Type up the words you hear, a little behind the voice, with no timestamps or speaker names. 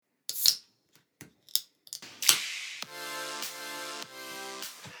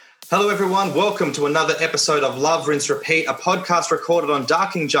Hello, everyone. Welcome to another episode of Love, Rinse, Repeat, a podcast recorded on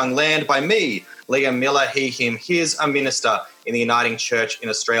Darkinjung land by me, Liam Miller, he, him, his, a minister in the Uniting Church in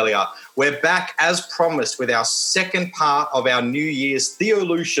Australia. We're back, as promised, with our second part of our New Year's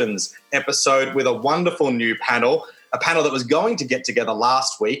Theolutions episode with a wonderful new panel, a panel that was going to get together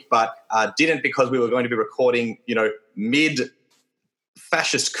last week, but didn't because we were going to be recording,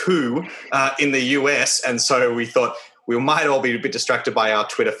 mid-fascist coup in the US, and so we thought, we might all be a bit distracted by our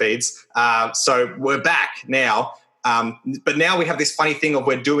Twitter feeds. So we're back now. But now we have this funny thing of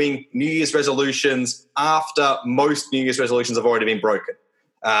we're doing New Year's resolutions after most New Year's resolutions have already been broken.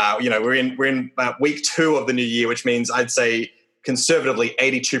 We're in week 2 of the new year, which means I'd say conservatively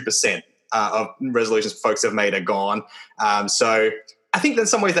 82% of resolutions folks have made are gone. So I think in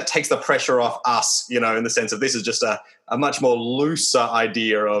some ways that takes the pressure off us, in the sense of this is just a much more looser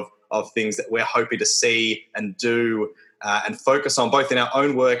idea of things that we're hoping to see and do and focus on both in our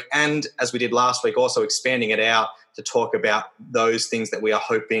own work and, as we did last week, also expanding it out to talk about those things that we are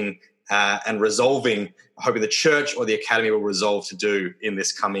hoping and hoping the church or the academy will resolve to do in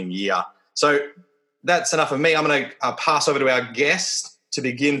this coming year. So that's enough of me. I'm going to pass over to our guest to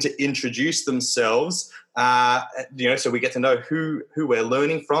begin to introduce themselves, so we get to know who we're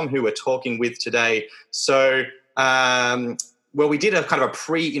learning from, who we're talking with today. So, well, we did a kind of a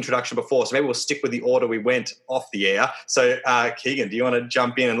pre-introduction before, so maybe we'll stick with the order we went off the air. So, Keegan, do you want to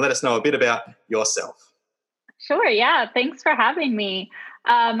jump in and let us know a bit about yourself? Sure, yeah. Thanks for having me.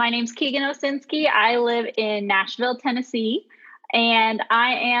 My name's Keegan Osinski. I live in Nashville, Tennessee, and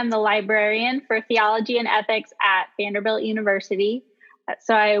I am the librarian for theology and ethics at Vanderbilt University.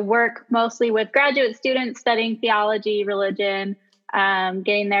 So I work mostly with graduate students studying theology, religion,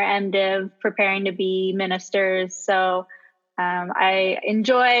 getting their MDiv, preparing to be ministers. So I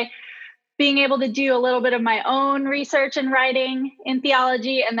enjoy being able to do a little bit of my own research and writing in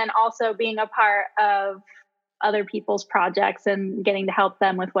theology, and then also being a part of other people's projects and getting to help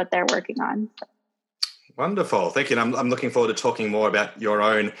them with what they're working on. Wonderful. Thank you. And I'm looking forward to talking more about your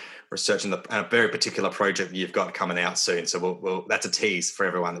own research and a very particular project that you've got coming out soon. So we'll that's a tease for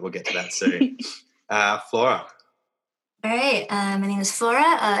everyone that we'll get to that soon. Flora. All right, my name is Flora.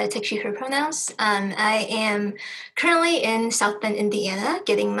 I take she, her pronouns. I am currently in South Bend, Indiana,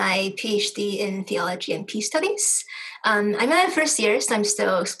 getting my PhD in theology and peace studies. I'm in my first year, so I'm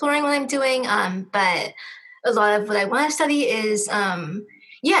still exploring what I'm doing, but a lot of what I want to study is,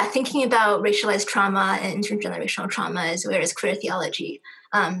 thinking about racialized trauma and intergenerational trauma as well as queer theology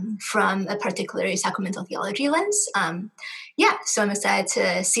from a particularly sacramental theology lens. So I'm excited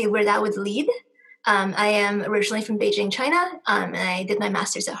to see where that would lead. I am originally from Beijing, China, and I did my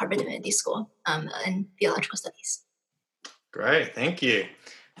master's at Harvard Divinity School in theological studies. Great, thank you.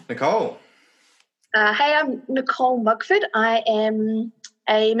 Nicole. Hey, I'm Nicole Mugford. I am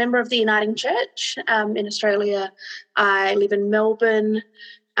a member of the Uniting Church in Australia. I live in Melbourne,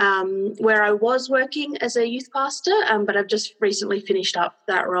 where I was working as a youth pastor, but I've just recently finished up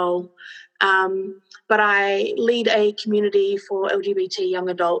that role. But I lead a community for LGBT young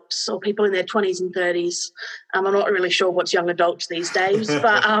adults or people in their 20s and 30s. I'm not really sure what's young adults these days,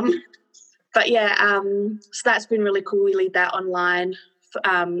 but so that's been really cool. We lead that online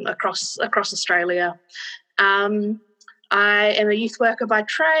across Australia. I am a youth worker by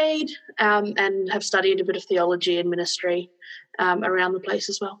trade and have studied a bit of theology and ministry around the place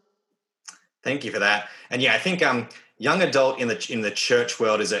as well. Thank you for that. And I think young adult in the church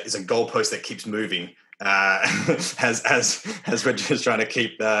world is a goalpost that keeps moving. As we're just trying to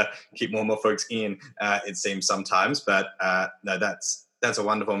keep more and more folks in, it seems sometimes. But no, that's a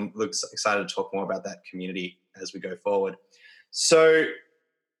wonderful. I'm excited to talk more about that community as we go forward. So,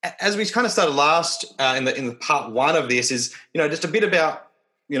 as we kind of started last in the part 1 of this is just a bit about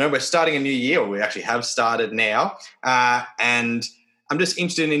we're starting a new year, or we actually have started now, and I'm just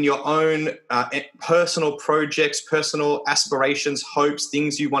interested in your own personal projects, personal aspirations, hopes,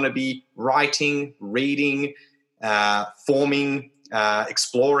 things you want to be writing, reading, forming,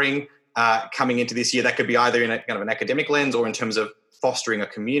 exploring coming into this year. That could be either in a kind of an academic lens or in terms of fostering a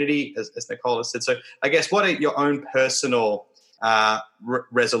community, as Nicole has said. So I guess what are your own personal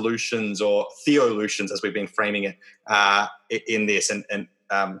resolutions or theolutions, as we've been framing it in this? And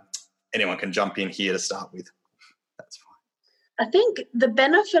anyone can jump in here to start with. That's fine. I think the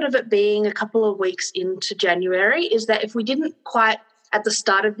benefit of it being a couple of weeks into January is that if we didn't quite at the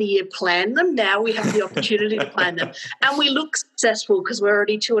start of the year plan them, now we have the opportunity to plan them. And we look successful because we're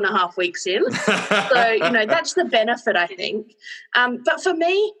already 2.5 weeks in. So, that's the benefit, I think. But for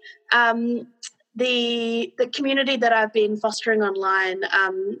me, the community that I've been fostering online,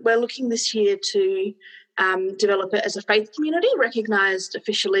 we're looking this year to develop it as a faith community, recognised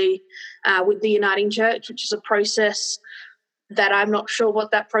officially with the Uniting Church, which is a process that I'm not sure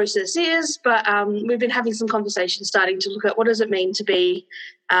what that process is, but we've been having some conversations starting to look at what does it mean to be,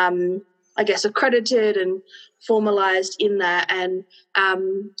 I guess, accredited and formalised in that. And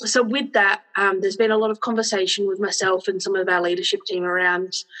so with that, there's been a lot of conversation with myself and some of our leadership team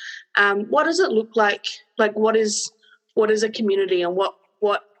around what does it look like what is a community and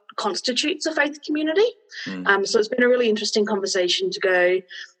what constitutes a faith community. So it's been a really interesting conversation to go,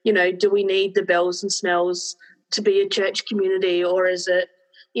 do we need the bells and smells to be a church community, or is it,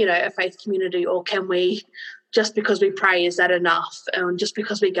 a faith community, or can we, just because we pray, is that enough? And just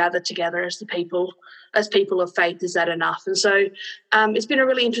because we gather together as people of faith, is that enough? And so it's been a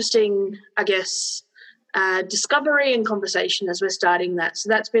really interesting, I guess, discovery and conversation as we're starting that. So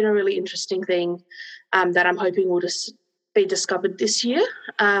that's been a really interesting thing that I'm hoping will just be discovered this year.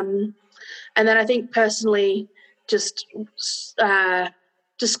 And then I think personally, just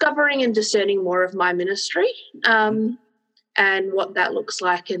discovering and discerning more of my ministry and what that looks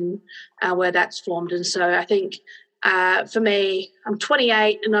like and where that's formed. And so I think for me, I'm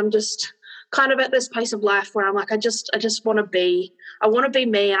 28 and I'm just kind of at this place of life where I'm like, I just want to be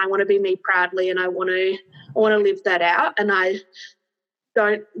me, and I want to be me proudly, and I want to live that out. And I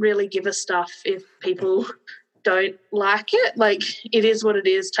don't really give a stuff if people don't like it. Like, it is what it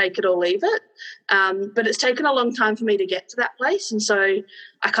is, take it or leave it. But it's taken a long time for me to get to that place. And so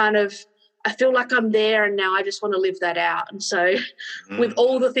I feel like I'm there, and now I just want to live that out. And so with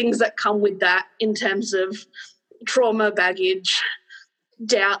all the things that come with that in terms of trauma, baggage,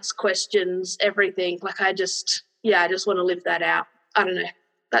 doubts, questions, everything, like I just want to live that out. I don't know.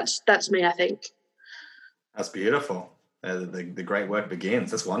 That's me, I think. That's beautiful. The great work begins.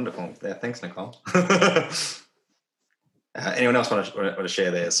 That's wonderful. Yeah, thanks, Nicole. Anyone else want to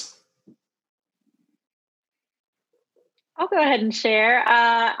share theirs? I'll go ahead and share.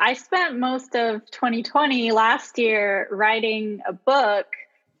 I spent most of 2020 last year writing a book.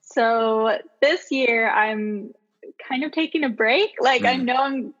 So this year I'm kind of taking a break. Like, I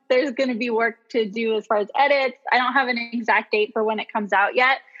know there's going to be work to do as far as edits. I don't have an exact date for when it comes out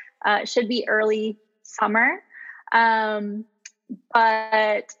yet. It should be early summer. But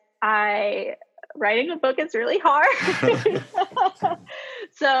writing a book is really hard.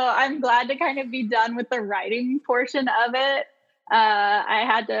 So I'm glad to kind of be done with the writing portion of it. I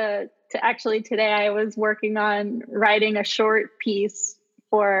had to actually today I was working on writing a short piece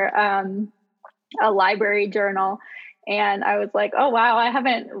for a library journal. And I was like, oh, wow, I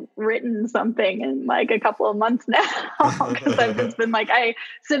haven't written something in like a couple of months now, because I've just been like, I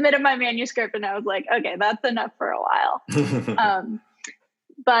submitted my manuscript and I was like, okay, that's enough for a while.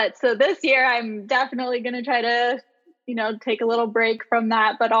 But so this year I'm definitely going to try to, take a little break from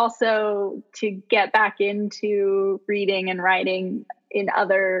that, but also to get back into reading and writing in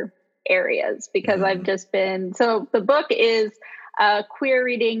other areas, because I've just been, so the book is queer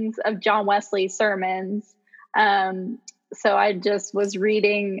readings of John Wesley's sermons. So I just was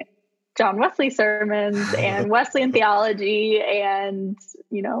reading John Wesley sermons and Wesleyan theology and,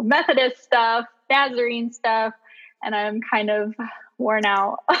 Methodist stuff, Nazarene stuff. And I'm kind of worn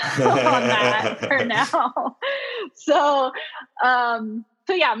out on that for now. So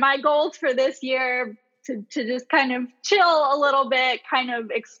yeah, my goals for this year to just kind of chill a little bit, kind of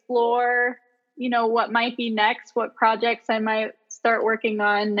explore, what might be next, what projects I might start working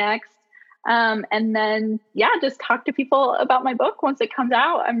on next. And then, just talk to people about my book once it comes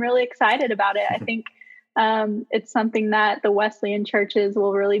out. I'm really excited about it. I think it's something that the Wesleyan churches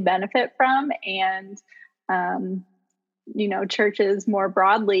will really benefit from, and churches more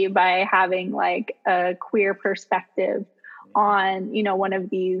broadly, by having like a queer perspective on, one of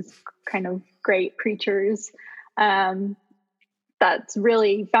these kind of great preachers. That's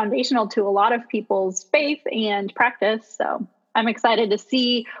really foundational to a lot of people's faith and practice. So I'm excited to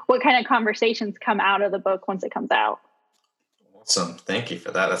see what kind of conversations come out of the book once it comes out. Awesome. Thank you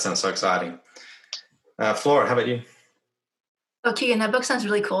for that. That sounds so exciting. Flora, how about you? Oh, Keegan, that book sounds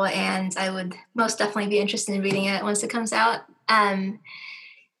really cool, and I would most definitely be interested in reading it once it comes out. Let's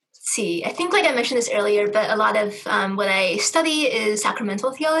see, I think like I mentioned this earlier, but a lot of what I study is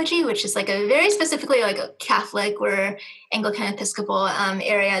sacramental theology, which is like a very specifically like a Catholic or Anglican Episcopal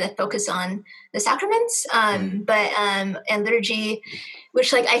area that focus on the sacraments, and liturgy,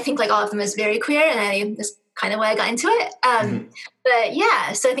 which like I think like all of them is very queer, and that's kind of why I got into it. But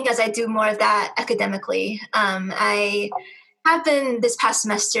yeah, so I think as I do more of that academically, I have been this past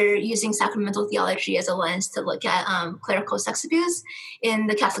semester using sacramental theology as a lens to look at clerical sex abuse in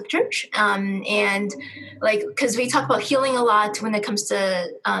the Catholic Church. And like, because we talk about healing a lot when it comes to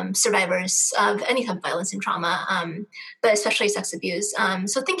survivors of any type of violence and trauma, but especially sex abuse.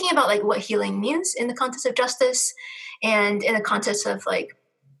 So thinking about like what healing means in the context of justice and in the context of like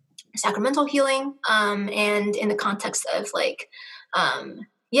sacramental healing, and in the context of like,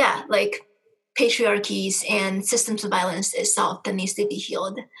 like patriarchies and systems of violence itself that needs to be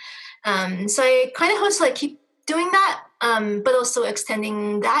healed. So I kind of hope to like keep doing that, but also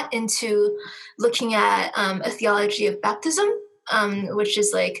extending that into looking at a theology of baptism, which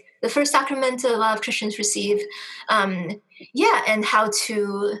is like the first sacrament that a lot of Christians receive. And how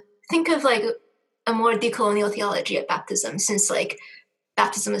to think of like a more decolonial theology of baptism, since like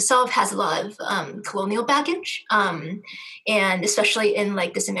baptism itself has a lot of colonial baggage, and especially in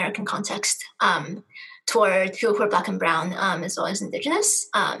like this American context, toward people who are Black and Brown, as well as Indigenous.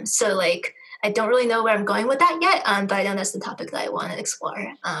 So like, I don't really know where I'm going with that yet, but I know that's the topic that I want to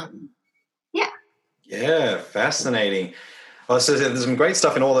explore. Yeah, fascinating. Well, so there's some great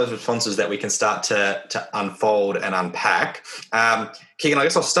stuff in all those responses that we can start to unfold and unpack. Keegan, I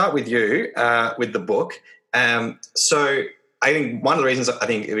guess I'll start with you with the book. So I think one of the reasons I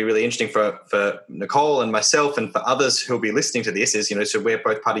think it'd be really interesting for Nicole and myself and for others who'll be listening to this is, so we're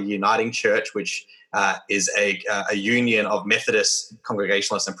both part of Uniting Church, which is a union of Methodists,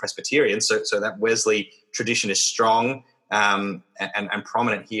 Congregationalists, and Presbyterians. So that Wesley tradition is strong and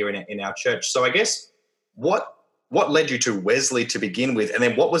prominent here in our church. So I guess what led you to Wesley to begin with, and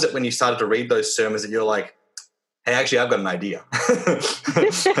then what was it when you started to read those sermons that you're like, hey, actually, I've got an idea,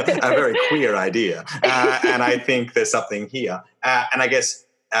 a very queer idea, and I think there's something here. And I guess,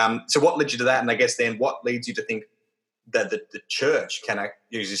 so what led you to that? And I guess then what leads you to think that the church can, as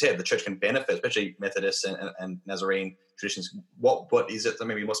you said, the church can benefit, especially Methodist and Nazarene traditions. What is it that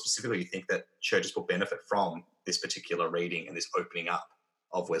maybe more specifically you think that churches will benefit from this particular reading and this opening up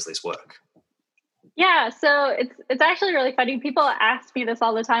of Wesley's work? Yeah, so it's actually really funny. People ask me this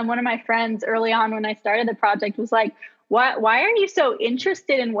all the time. One of my friends early on when I started the project was like, why are you so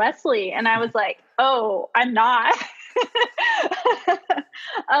interested in Wesley? And I was like, oh, I'm not.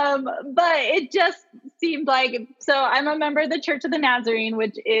 But it just seemed like, so I'm a member of the Church of the Nazarene,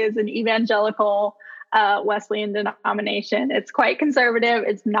 which is an evangelical Wesleyan denomination. It's quite conservative.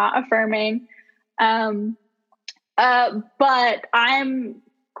 It's not affirming. But I'm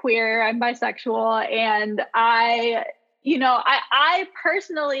queer, I'm bisexual, and I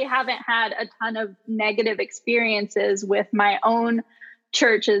personally haven't had a ton of negative experiences with my own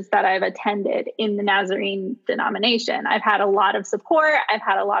churches that I've attended in the Nazarene denomination. I've had a lot of support. I've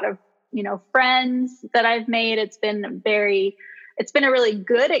had a lot of, friends that I've made. It's been a really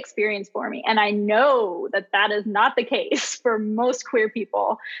good experience for me. And I know that is not the case for most queer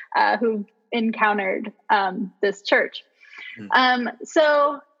people who've encountered this church.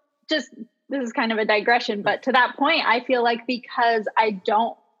 So just, this is kind of a digression, but to that point, I feel like because I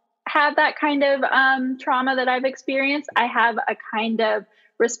don't have that kind of trauma that I've experienced, I have a kind of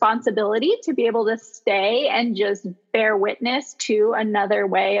responsibility to be able to stay and just bear witness to another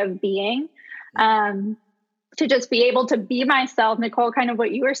way of being, to just be able to be myself, Nicole, kind of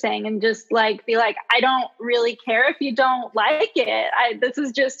what you were saying, and just like, be like, I don't really care if you don't like it. This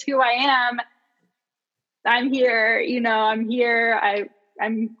is just who I am. I'm here, I'm here.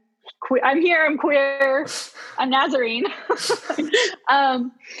 I'm here. I'm queer. I'm Nazarene.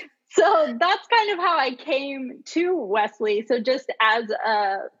 So that's kind of how I came to Wesley. So just as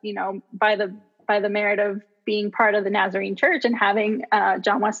by the merit of being part of the Nazarene Church and having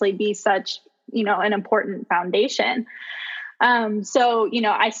John Wesley be such, an important foundation.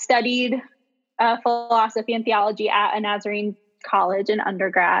 I studied philosophy and theology at a Nazarene college in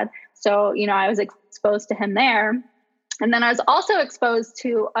undergrad. So, I was exposed to him there. And then I was also exposed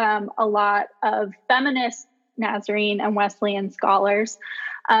to a lot of feminist Nazarene and Wesleyan scholars.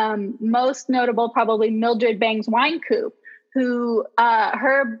 Most notable, probably Mildred Bangs Wynkoop, who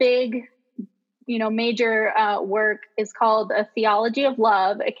her big, major work is called A Theology of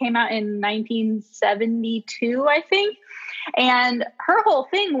Love. It came out in 1972, I think. And her whole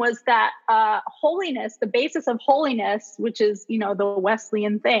thing was that holiness, the basis of holiness, which is, the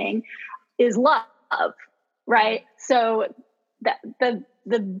Wesleyan thing, is love, right? So the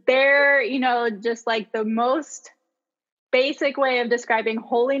bare, just like the most basic way of describing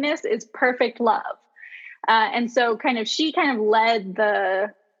holiness is perfect love. And so she led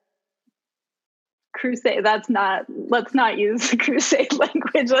the crusade. Let's not use crusade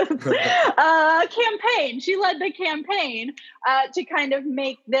language. Campaign. She led the campaign to kind of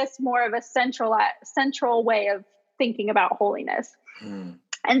make this more of a central way of thinking about holiness. Mm.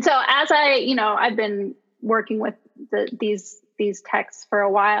 And so as I've been working with these texts for a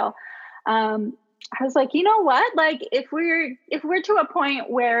while, I was like, you know what? Like, if we're to a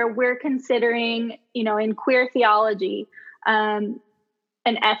point where we're considering, in queer theology, an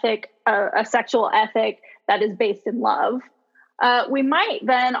ethic, a sexual ethic that is based in love, we might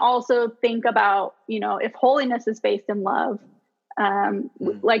then also think about, if holiness is based in love,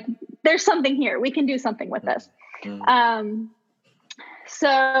 like there's something here. We can do something with this.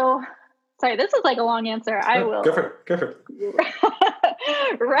 So, sorry, this is like a long answer. I will go for it.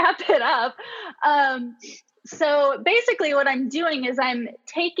 wrap it up. So basically what I'm doing is I'm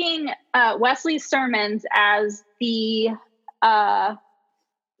taking Wesley's sermons as the kind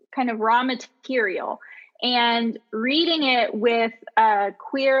of raw material and reading it with a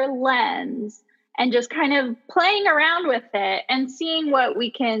queer lens and just kind of playing around with it and seeing what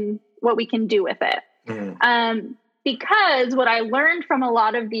we can do with it. Because what I learned from a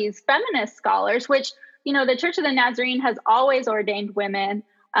lot of these feminist scholars, which, the Church of the Nazarene has always ordained women,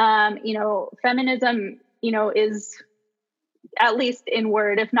 feminism, is, at least in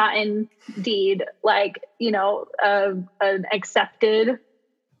word, if not in deed, like, an accepted,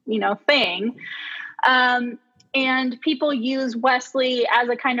 thing. And people use Wesley as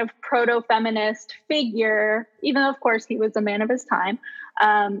a kind of proto-feminist figure, even though, of course, he was a man of his time.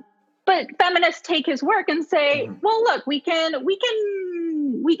 But feminists take his work and say, well, look, we can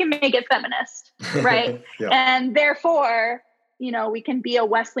make it feminist, right? Yeah. And therefore, we can be a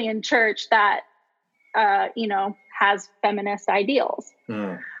Wesleyan church that, has feminist ideals.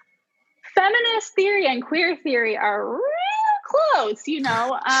 Feminist theory and queer theory are real close,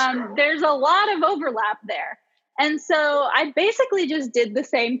 there's a lot of overlap there. And so I basically just did the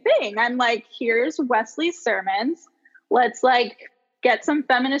same thing. I'm like, here's Wesley's sermons. Let's get some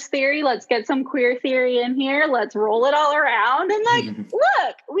feminist theory. Let's get some queer theory in here. Let's roll it all around. And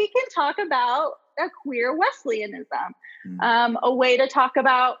look, we can talk about a queer Wesleyanism, a way to talk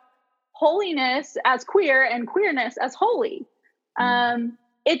about holiness as queer and queerness as holy.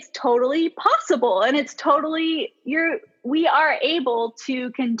 It's totally possible. And it's totally, we are able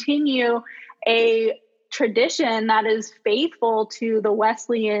to continue a tradition that is faithful to the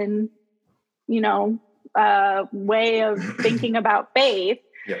Wesleyan, way of thinking about faith.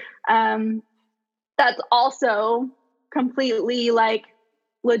 That's also completely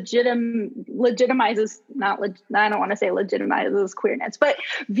legitimizes, I don't want to say legitimizes queerness, but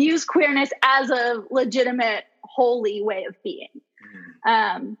views queerness as a legitimate, holy way of being.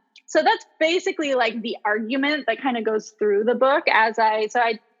 So that's basically the argument that kind of goes through the book I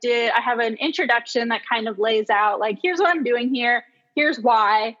have an introduction that kind of lays out here's what I'm doing here. Here's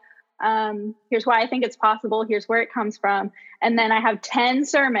why I think it's possible. Here's where it comes from. And then I have 10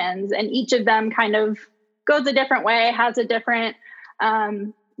 sermons, and each of them kind of goes a different way, has a different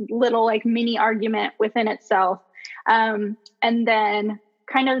little mini argument within itself. And then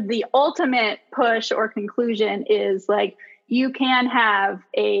kind of the ultimate push or conclusion is you can have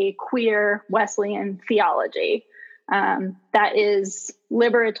a queer Wesleyan theology that is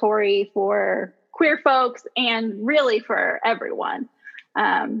liberatory for queer folks and really for everyone.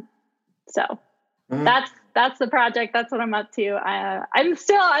 So that's the project. That's what I'm up to. I'm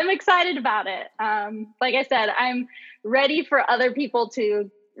excited about it. Like I said, I'm ready for other people to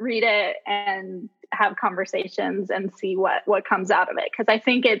read it and have conversations and see what comes out of it. Cause I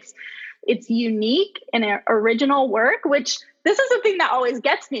think it's unique and original work, which this is the thing that always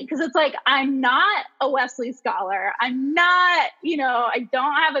gets me. Cause it's I'm not a Wesley scholar. I'm not, I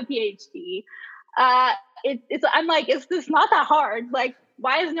don't have a PhD. I'm is this not that hard?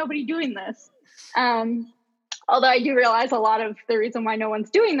 Why is nobody doing this? Although I do realize a lot of the reason why no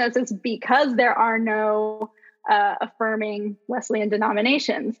one's doing this is because there are no affirming Wesleyan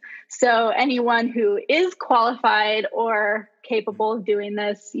denominations. So anyone who is qualified or capable of doing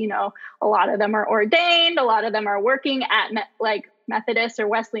this, a lot of them are ordained, a lot of them are working at Methodist or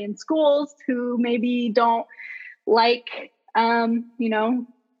Wesleyan schools who maybe don't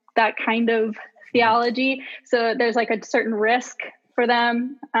that kind of theology. So there's a certain risk for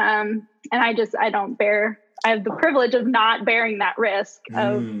them. And I have the privilege of not bearing that risk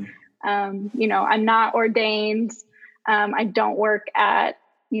of, I'm not ordained. I don't work at,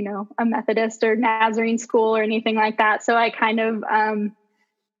 a Methodist or Nazarene school or anything like that. So I kind of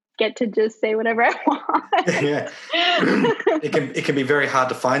get to just say whatever I want. Yeah. It can be very hard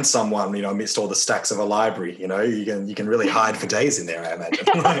to find someone, amidst all the stacks of a library. You can really hide for days in there, I imagine.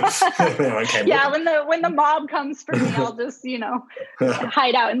 Yeah, when the mob comes for me, I'll just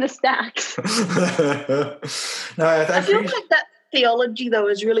hide out in the stacks. I feel like that theology though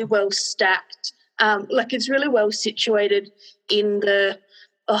is really well stacked Like it's really well situated in the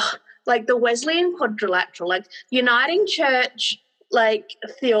Wesleyan quadrilateral, like Uniting Church, like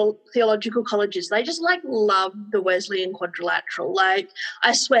theological colleges, they just like love the Wesleyan quadrilateral. Like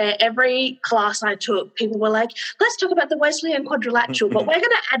I swear every class I took, people were like, let's talk about the Wesleyan quadrilateral, but we're going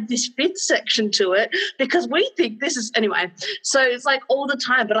to add this fifth section to it because we think this is, anyway. So it's like all the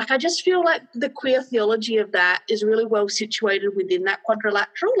time, but like I just feel like the queer theology of that is really well situated within that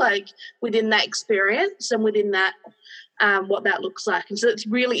quadrilateral, like within that experience and within that what that looks like. And so it's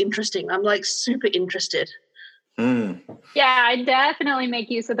really interesting. I'm like super interested. Yeah, I definitely make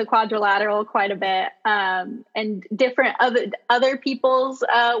use of the quadrilateral quite a bit, and different other people's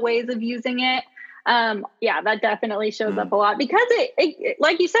ways of using it. Yeah, that definitely shows up a lot because it,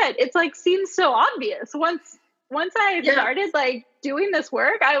 like you said, it's like seems so obvious. Once I started like doing this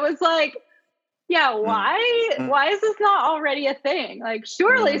work, I was like, yeah, why is this not already a thing? Like,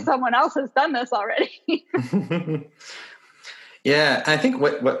 surely someone else has done this already. Yeah, I think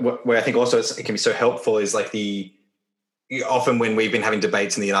where I think also it can be so helpful is like often when we've been having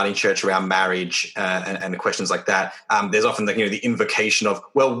debates in the Uniting Church around marriage and questions like that, there's often the invocation of,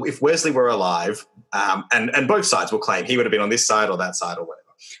 well, if Wesley were alive, and both sides will claim he would have been on this side or that side or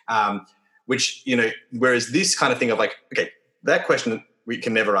whatever, which whereas this kind of thing of like, okay, that question we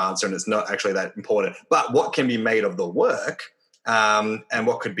can never answer and it's not actually that important, but what can be made of the work? And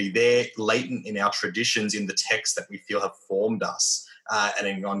what could be there latent in our traditions in the text that we feel have formed us and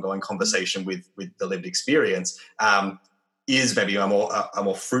in ongoing conversation with the lived experience is maybe a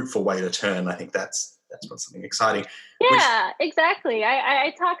more fruitful way to turn. I think that's what's something exciting. Yeah, exactly.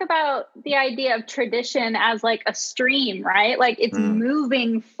 I talk about the idea of tradition as like a stream, right? Like it's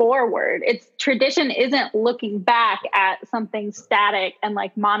moving forward. Tradition isn't looking back at something static and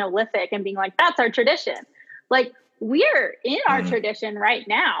like monolithic and being like, that's our tradition. Like, we're in our tradition right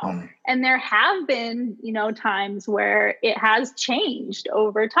now. And there have been, times where it has changed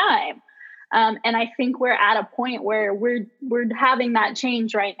over time. And I think we're at a point where we're having that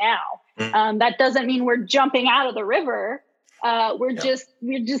change right now. That doesn't mean we're jumping out of the river. We're just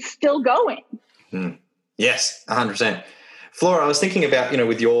still going. Yes, 100%. Flora, I was thinking about,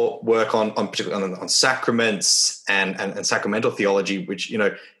 with your work on particularly on sacraments and sacramental theology, which,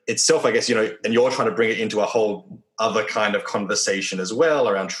 itself, I guess, and you're trying to bring it into a whole other kind of conversation as well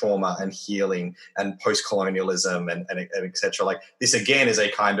around trauma and healing and post-colonialism and et cetera. Like this, again, is a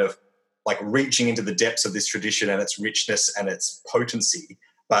kind of like reaching into the depths of this tradition and its richness and its potency,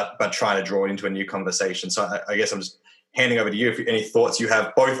 but trying to draw it into a new conversation. So I guess I'm just handing over to you if any thoughts you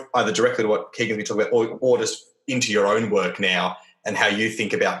have, both either directly to what Keegan's been talking about or just into your own work now and how you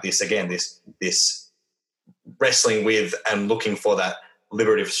think about this, again, this wrestling with and looking for that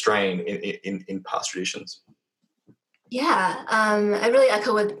liberative strain in past traditions. Yeah, I really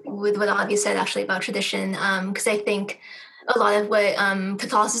echo with what Avi said actually about tradition, because I think a lot of what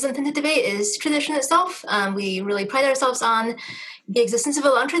Catholicism tends to debate is tradition itself. We really pride ourselves on the existence of a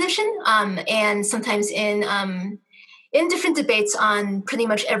long tradition, and sometimes in different debates on pretty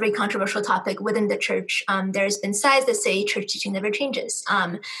much every controversial topic within the church, there's been sides that say church teaching never changes.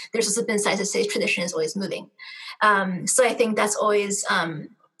 There's also been sides that say tradition is always moving. So I think that's always,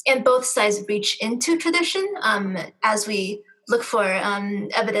 and both sides reach into tradition as we look for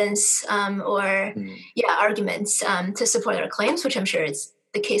evidence or arguments to support our claims, which I'm sure is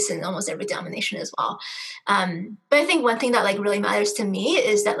the case in almost every denomination as well. But I think one thing that like really matters to me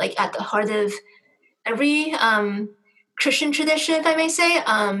is that like at the heart of every Christian tradition, if I may say,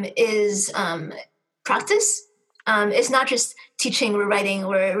 is practice. It's not just teaching or writing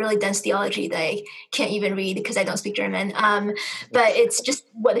or really dense theology that I can't even read because I don't speak German. But it's just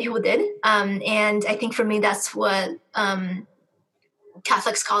what the people did. And I think for me, that's what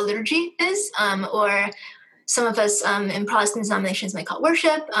Catholics call liturgy is, or some of us in Protestant denominations might call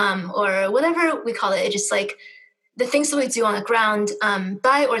worship, or whatever we call it. It's just like the things that we do on the ground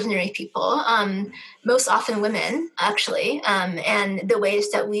by ordinary people, most often women, actually, and the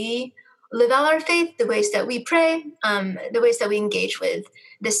ways that we live out our faith, the ways that we pray, the ways that we engage with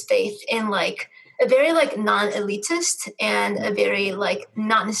this faith in like a very like non-elitist and a very like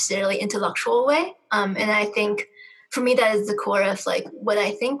not necessarily intellectual way. And I think for me, that is the core of like what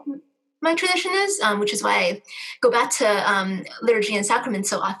I think my tradition is, which is why I go back to liturgy and sacrament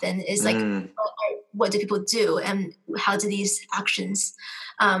so often is like, what do people do and how do these actions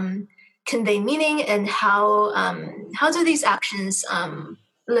convey meaning, and how do these actions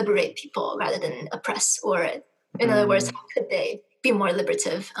liberate people rather than oppress, or in other words, how could they be more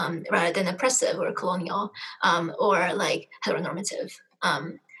liberative rather than oppressive or colonial or like heteronormative.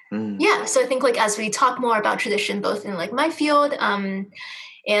 So I think like as we talk more about tradition, both in like my field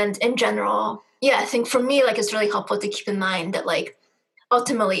And in general, yeah, I think for me, like, it's really helpful to keep in mind that, like,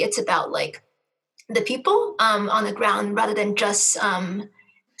 ultimately it's about, like, the people on the ground rather than just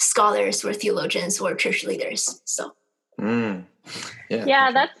scholars or theologians or church leaders. So.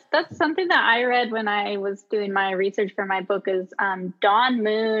 Yeah, that's something that I read when I was doing my research for my book. Is Dawn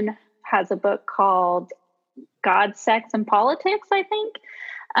Moon has a book called God, Sex, and Politics, I think,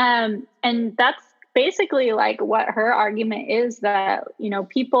 and that's basically like what her argument is, that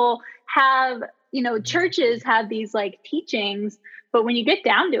people have churches have these like teachings, but when you get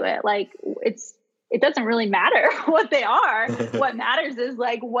down to it, like it doesn't really matter what they are. What matters is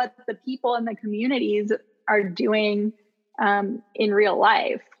like what the people in the communities are doing in real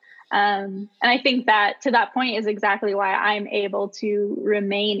life. And I think that to that point is exactly why I'm able to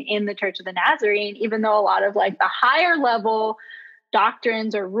remain in the Church of the Nazarene, even though a lot of like the higher level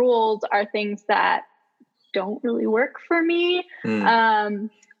doctrines or rules are things that don't really work for me.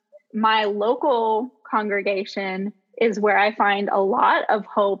 My local congregation is where I find a lot of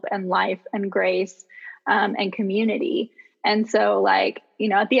hope and life and grace and community. And so like,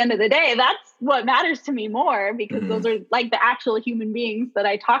 at the end of the day, that's what matters to me more, because those are like the actual human beings that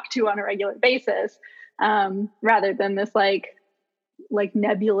I talk to on a regular basis, rather than this like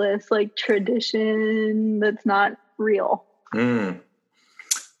nebulous like tradition that's not real.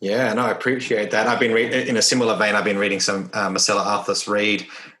 Yeah, no, I appreciate that. I've been in a similar vein. I've been reading some Marcella Arthurs Reed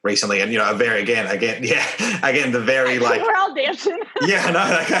recently, and the very like we're all dancing. Yeah, no,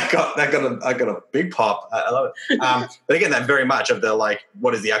 I got a big pop. I love it. But again, that very much of the like,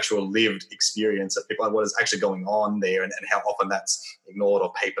 what is the actual lived experience of people, and what is actually going on there, and how often that's ignored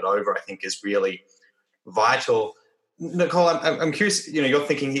or papered over, I think is really vital. Nicole, I'm curious. You're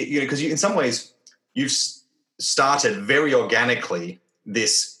thinking here, because in some ways you've started very organically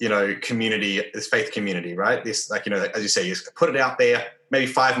this, community, this faith community, right? This, like, as you say, you put it out there, maybe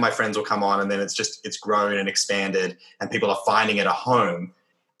 5 of my friends will come on, and then it's grown and expanded, and people are finding it a home.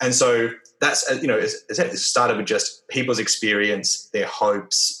 And so that's, it started with just people's experience, their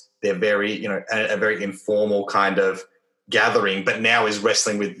hopes, their very, a very informal kind of gathering, but now is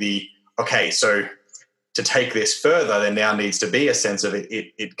wrestling with okay, so to take this further, there now needs to be a sense of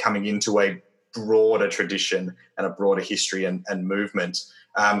it coming into a broader tradition and a broader history and movement.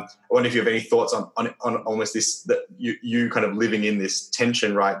 I wonder if you have any thoughts on almost this, that you kind of living in this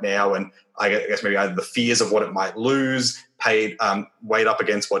tension right now, and I guess maybe either the fears of what it might lose, weighed up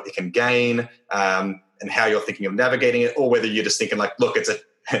against what it can gain, and how you're thinking of navigating it, or whether you're just thinking like, look,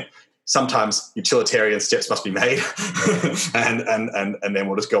 sometimes utilitarian steps must be made, and then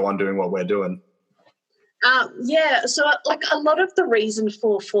we'll just go on doing what we're doing. So like a lot of the reason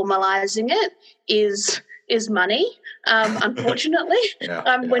for formalizing it is money. Unfortunately,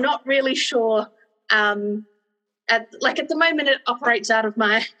 we're not really sure. At the moment, it operates out of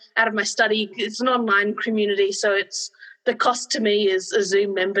my study. It's an online community, so it's the cost to me is a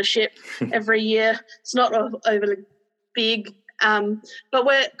Zoom membership every year. It's not overly big. But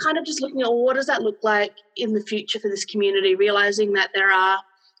we're kind of just looking at what does that look like in the future for this community, realizing that there are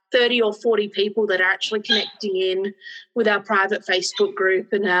 30 or 40 people that are actually connecting in with our private Facebook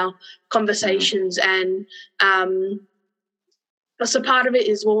group and our conversations. And so part of it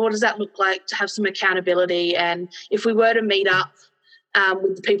is, well, what does that look like to have some accountability? And if we were to meet up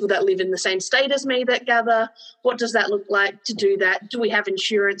with the people that live in the same state as me that gather, what does that look like to do that? Do we have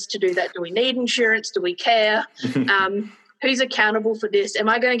insurance to do that? Do we need insurance? Do we care? Who's accountable for this? Am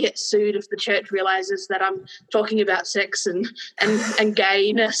I going to get sued if the church realizes that I'm talking about sex and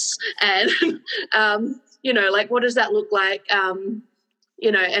gayness? And, what does that look like?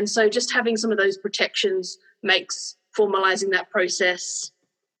 And so just having some of those protections makes formalizing that process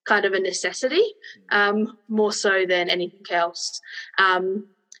kind of a necessity, more so than anything else. And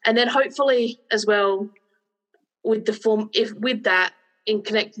then hopefully as well with in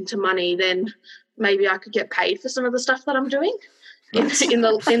connecting to money, then maybe I could get paid for some of the stuff that I'm doing in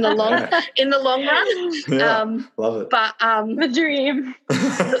the long run. Yeah, love it. But the dream.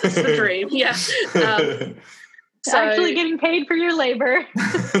 It's the dream, yeah. So actually getting paid for your labor.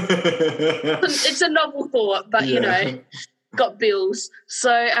 It's a novel thought, but got bills.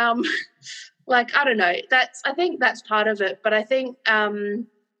 So I don't know. I think that's part of it. But I think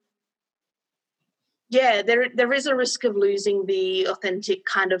there is a risk of losing the authentic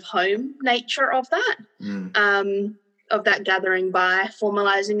kind of home nature of that, of that gathering by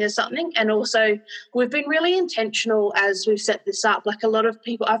formalizing as something. And also we've been really intentional as we've set this up. Like a lot of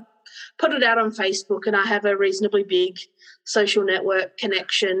people, I've put it out on Facebook, and I have a reasonably big social network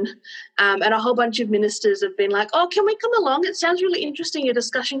connection, and a whole bunch of ministers have been like, oh, can we come along? It sounds really interesting, a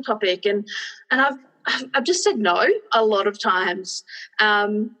discussion topic. And I've I've just said no a lot of times.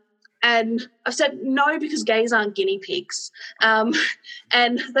 And I've said no because gays aren't guinea pigs. And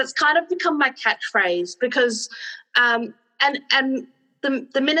that's kind of become my catchphrase because and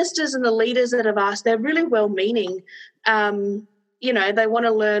the ministers and the leaders that have asked, they're really well-meaning. You know, they want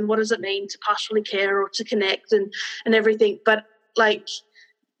to learn what does it mean to pastorally care or to connect and everything. But, like,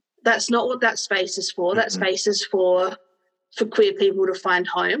 that's not what that space is for. That space is for queer people to find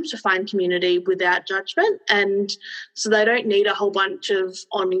home, to find community without judgment. And so they don't need a whole bunch of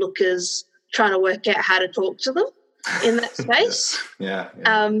onlookers trying to work out how to talk to them in that space. Yeah.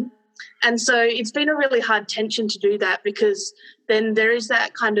 And so it's been a really hard tension to do that because then there is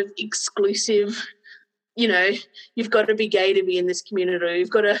that kind of exclusive, you know, you've got to be gay to be in this community. You've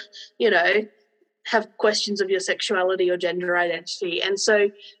got to, you know, have questions of your sexuality or gender identity. And so,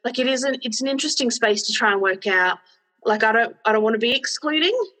 like, it's an interesting space to try and work out. Like, I don't want to be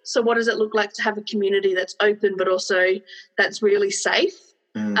excluding. So what does it look like to have a community that's open but also that's really safe?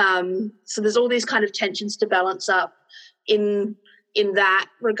 So there's all these kind of tensions to balance up in that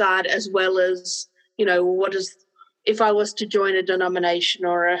regard, as well as, you know, if I was to join a denomination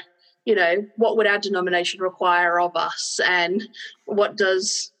or you know, what would our denomination require of us, and what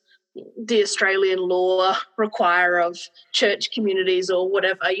does the Australian law require of church communities or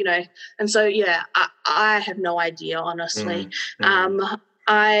whatever, you know. And so, yeah, I have no idea, honestly.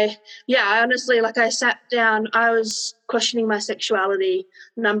 I honestly, like, I sat down, I was questioning my sexuality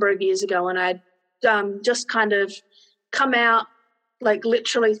a number of years ago, and I'd just kind of come out, like,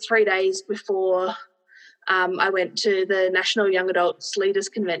 literally 3 days before I went to the National Young Adults Leaders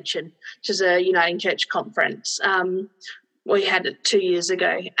Convention, which is a Uniting Church conference. We had it 2 years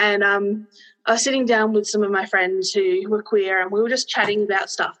ago. And I was sitting down with some of my friends who were queer, and we were just chatting about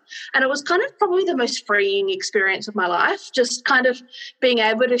stuff. And it was kind of probably the most freeing experience of my life, just kind of being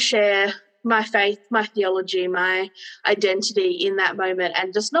able to share my faith, my theology, my identity in that moment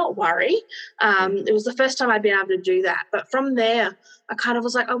and just not worry. It was the first time I'd been able to do that. But from there, I kind of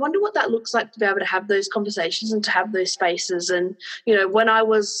was like, I wonder what that looks like to be able to have those conversations and to have those spaces. And, you know, when I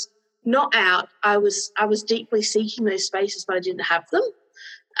was not out, I was deeply seeking those spaces, but I didn't have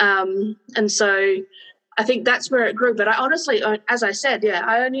them. And so I think that's where it grew. But I honestly, as I said,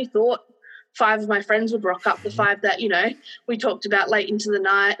 I only thought 5 of my friends would rock up, the 5 that, you know, we talked about late into the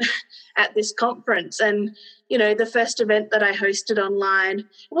night at this conference. And, you know, the first event that I hosted online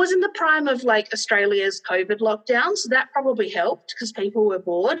was in the prime of, like, Australia's COVID lockdown, so that probably helped because people were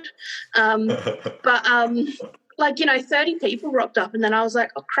bored. Like, you know, 30 people rocked up, and then I was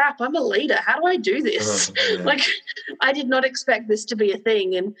like, oh, crap, I'm a leader. How do I do this? Like, I did not expect this to be a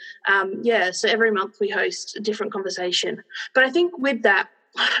thing. And, so every month we host a different conversation. But I think with that,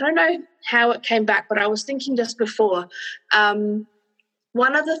 I don't know how it came back, but I was thinking just before,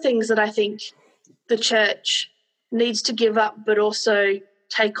 one of the things that I think the church needs to give up but also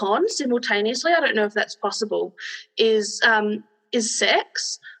take on simultaneously, I don't know if that's possible, is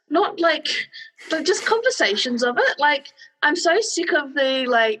sex. Not like just conversations of it. Like, I'm so sick of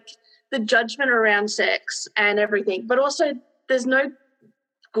the judgment around sex and everything, but also there's no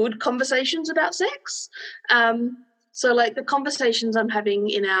good conversations about sex. So, like, the conversations I'm having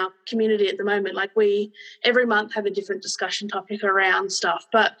in our community at the moment, like, we every month have a different discussion topic around stuff.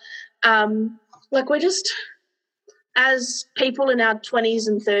 But, like, we're just, as people in our 20s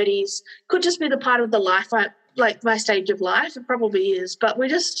and 30s, could just be the part of the life, like my stage of life, it probably is. But we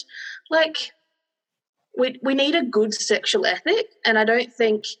just, like, we need a good sexual ethic, and I don't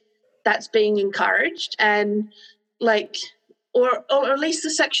think that's being encouraged. And, like, or at least the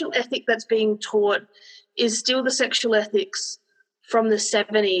sexual ethic that's being taught is still the sexual ethics from the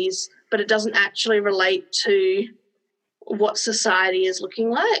 70s, but it doesn't actually relate to what society is looking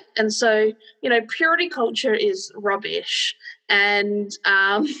like. And so, you know, purity culture is rubbish, and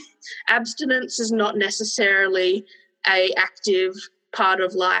abstinence is not necessarily a active part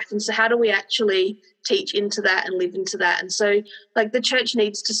of life. And so how do we actually teach into that and live into that? And so, like, the church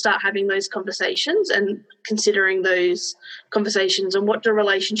needs to start having those conversations and considering those conversations, and what do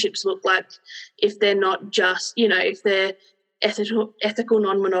relationships look like if they're not just, you know, if they're ethical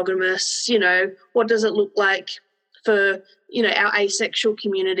non-monogamous, you know, what does it look like for, you know, our asexual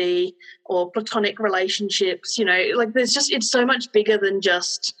community or platonic relationships, you know, like, there's just, it's so much bigger than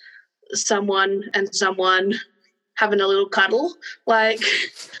just someone and someone having a little cuddle. Like,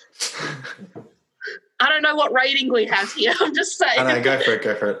 I don't know what rating we have here. I'm just saying. I know, go for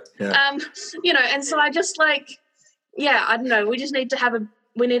it. Yeah. You know, and so I just, like, I don't know. We just need to have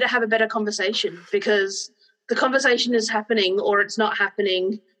a better conversation, because the conversation is happening, or it's not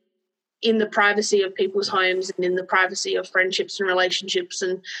happening, in the privacy of people's homes and in the privacy of friendships and relationships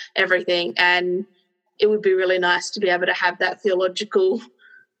and everything. And it would be really nice to be able to have that theological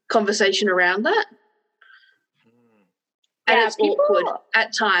conversation around that. And it's awkward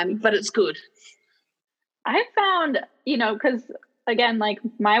at time, but it's good. I found, because again, like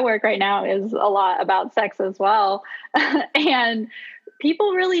my work right now is a lot about sex as well. And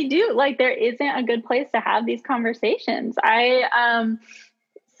people really do, like, there isn't a good place to have these conversations.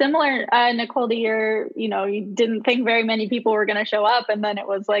 Similar, Nicole, to your, you didn't think very many people were going to show up. And then it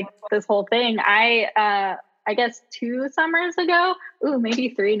was like this whole thing. I guess 2 summers ago, maybe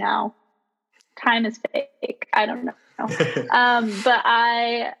 3 now. Time is fake. I don't know. But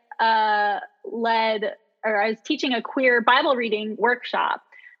I I was teaching a queer Bible reading workshop.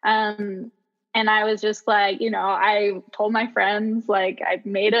 And I was just like, I told my friends, like, I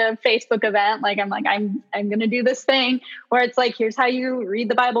made a Facebook event. Like, I'm going to do this thing where it's like, here's how you read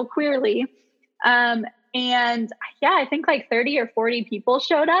the Bible queerly. And yeah, I think like 30 or 40 people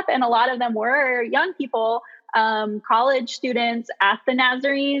showed up, and a lot of them were young people, college students at the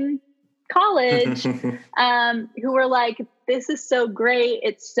Nazarene College, who were like, this is so great.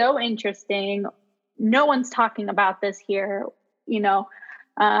 It's so interesting. No one's talking about this here.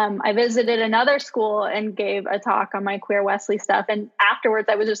 I visited another school and gave a talk on my Queer Wesley stuff. And afterwards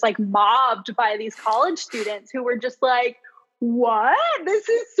I was just like mobbed by these college students who were just like, what? This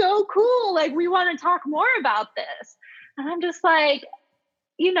is so cool. Like, we want to talk more about this. And I'm just like,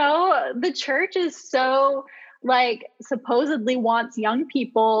 the church is so like supposedly wants young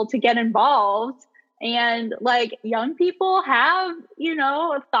people to get involved. And like young people have,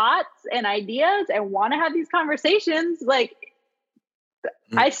 thoughts and ideas and want to have these conversations. Like,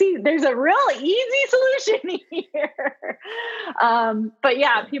 I see there's a real easy solution here. But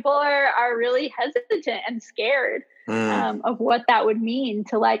yeah, people are really hesitant and scared of what that would mean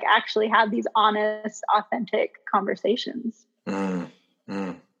to like actually have these honest, authentic conversations. Yeah,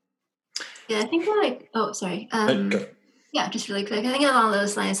 I think like, sorry. Yeah, just really quick. I think along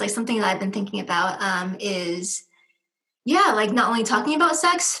those lines, like something that I've been thinking about is, like not only talking about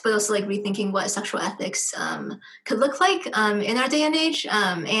sex, but also like rethinking what sexual ethics could look like in our day and age.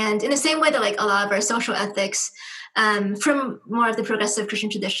 And in the same way that like a lot of our social ethics from more of the progressive Christian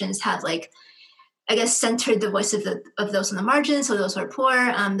traditions have like, I guess, centered the voice of those on the margins, so those who are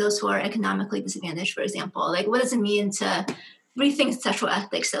poor, those who are economically disadvantaged, for example. Like, what does it mean to rethink sexual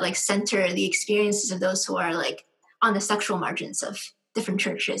ethics that like center the experiences of those who are like on the sexual margins of different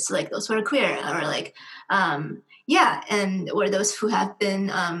churches, so, like those who are queer or like, or those who have been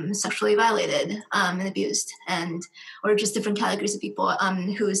sexually violated and abused, or just different categories of people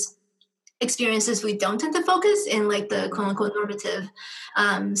whose experiences we don't tend to focus in, like the quote unquote normative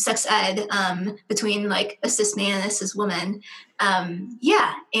sex ed between like a cis man and a cis woman.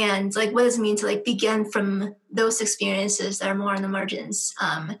 And like, what does it mean to like begin from those experiences that are more on the margins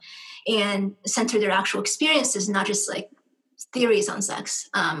and center their actual experiences, not just like theories on sex.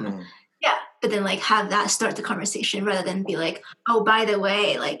 But then like have that start the conversation rather than be like, oh, by the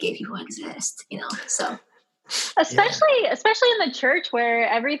way, like gay people exist, so. Especially in the church where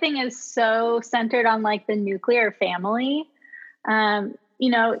everything is so centered on like the nuclear family.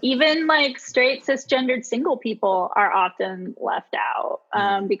 Even like straight cisgendered single people are often left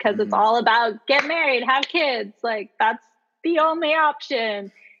out because it's all about get married, have kids. Like that's the only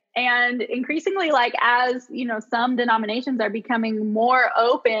option. And increasingly, like, as, some denominations are becoming more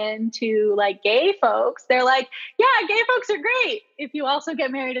open to like gay folks, they're like, yeah, gay folks are great if you also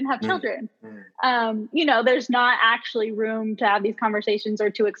get married and have children. There's not actually room to have these conversations or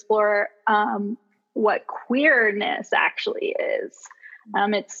to explore what queerness actually is.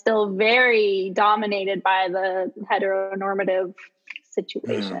 It's still very dominated by the heteronormative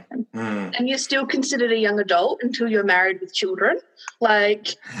situation. And you're still considered a young adult until you're married with children.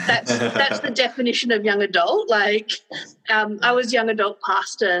 Like that's the definition of young adult. Like I was young adult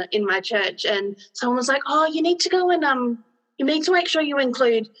pastor in my church, and someone was like, oh, you need to go and you need to make sure you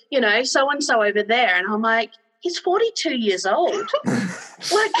include, so and so over there. And I'm like, he's 42 years old.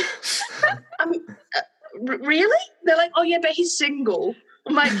 Like, really? They're like, oh yeah, but he's single.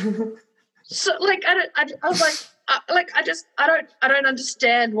 I'm like, so like I was like, I don't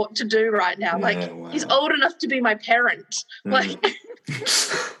understand what to do right now. He's old enough to be my parent. Like,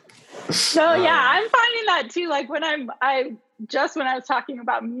 no, I'm finding that too. Like when I was talking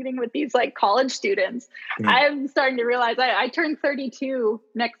about meeting with these like college students, I'm starting to realize I turn 32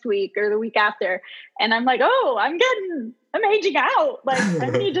 next week or the week after, and I'm like, oh, I'm aging out. Like I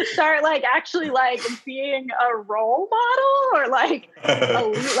need to start like actually like being a role model or like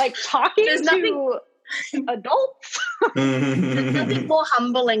like talking to adults. There's nothing more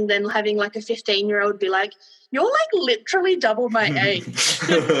humbling than having like a 15-year-old be like, you're like literally double my age.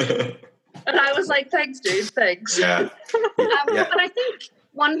 And I was like, thanks, dude, thanks. Yeah. But I think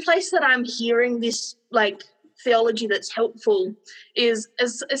one place that I'm hearing this like theology that's helpful is,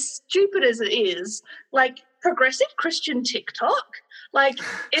 as stupid as it is, like progressive Christian TikTok. Like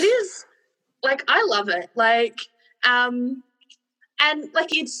it is, like I love it. Like, and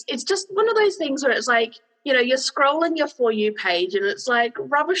like it's just one of those things where it's like, you know, you're scrolling your For You page and it's like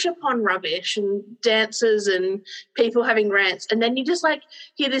rubbish upon rubbish and dances and people having rants. And then you just like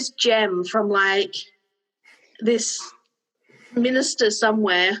hear this gem from like this minister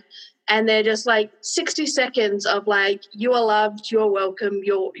somewhere and they're just like 60 seconds of like, you are loved, you're welcome,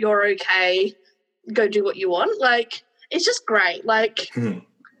 you're okay, go do what you want. Like, it's just great. Like,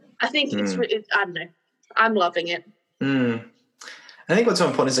 I think it's I don't know. I'm loving it. I think what's so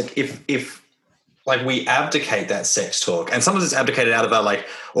important is like if like we abdicate that sex talk, and sometimes it's abdicated out of our like,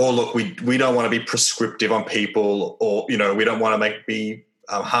 oh look, we don't want to be prescriptive on people, or you know, we don't want to be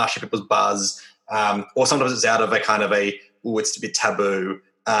harsh on people's buzz, or sometimes it's out of a kind of a, oh, it's a bit taboo.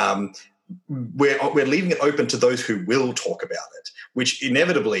 We're leaving it open to those who will talk about it, which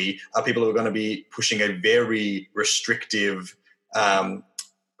inevitably are people who are going to be pushing a very restrictive,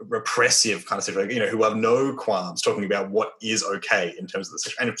 repressive kind of situation, you know, who have no qualms talking about what is okay in terms of the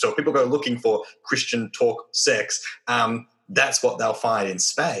sex. And so if people go looking for Christian talk sex, that's what they'll find in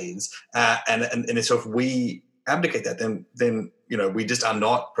spades. And so if we abdicate that, then you know, we just are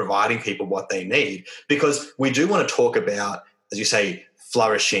not providing people what they need, because we do want to talk about, as you say,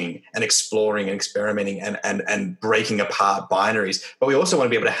 flourishing and exploring and experimenting and breaking apart binaries. But we also want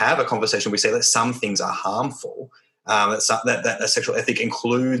to be able to have a conversation. We say that some things are harmful, that sexual ethic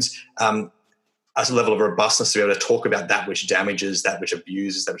includes a level of robustness to be able to talk about that which damages, that which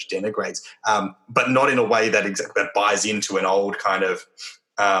abuses, that which denigrates, but not in a way that buys into an old kind of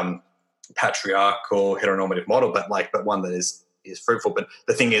patriarchal heteronormative model, but one that is fruitful. But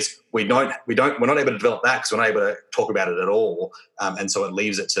the thing is, we're not able to develop that because we're not able to talk about it at all, and so it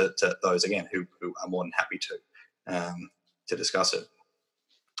leaves it to those again who are more than happy to discuss it.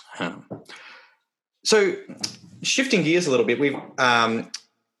 So, shifting gears a little bit, we're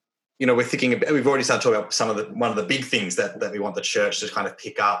thinking we've already started talking about one of the big things that we want the church to kind of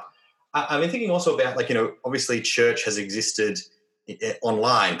pick up. I've been thinking also about, like, you know, obviously church has existed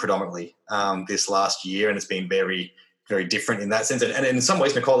online predominantly this last year, and it's been very, very different in that sense. And in some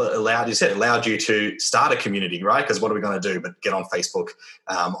ways, Nicole, it allowed you to start a community, right? Because what are we going to do but get on Facebook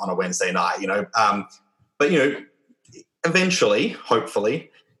on a Wednesday night, you know? But, you know, eventually, hopefully,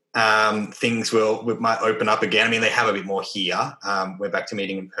 things might open up again. I mean, they have a bit more here. We're back to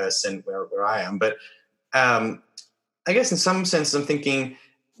meeting in person where I am. But I guess in some sense, I'm thinking,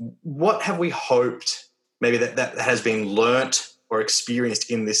 what have we hoped maybe that has been learnt or experienced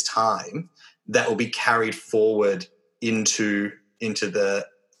in this time that will be carried forward into the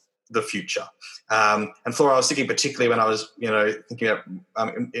future? And Flora, I was thinking particularly when I was, you know, thinking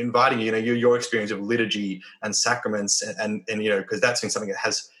about inviting you, you know, your experience of liturgy and sacraments, and you know, because that's been something that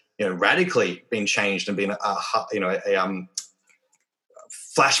has, you know, radically been changed and been a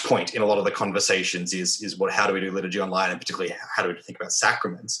flashpoint in a lot of the conversations is how do we do liturgy online, and particularly how do we think about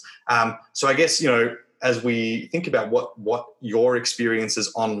sacraments. So I guess, you know, as we think about what your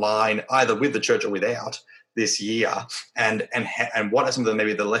experiences online, either with the church or without, this year, and what are some of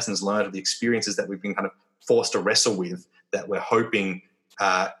maybe the lessons learned, or the experiences that we've been kind of forced to wrestle with that we're hoping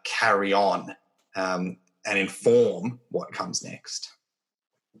carry on and inform what comes next.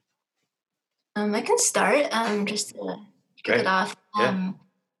 I can start just to kick it off.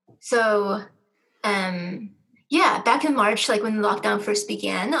 Back in March, like when the lockdown first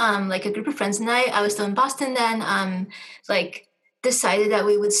began, like a group of friends and I was still in Boston then, decided that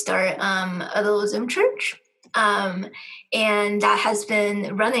we would start a little Zoom church. And that has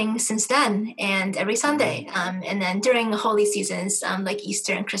been running since then, and every Sunday. And then during the holy seasons, like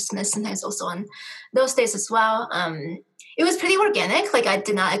Easter and Christmas, sometimes also on those days as well. It was pretty organic. Like I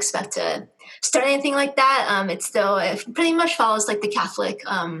did not expect to start anything like that. It pretty much follows like the Catholic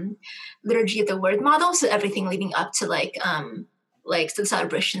liturgy of the word model. So everything leading up to like the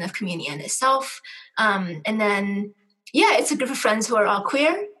celebration of communion itself. And then, it's a group of friends who are all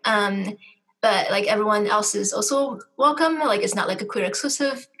queer. But like everyone else is also welcome. Like it's not like a queer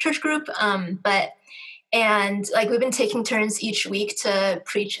exclusive church group. And like we've been taking turns each week to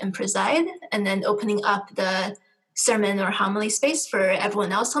preach and preside, and then opening up the sermon or homily space for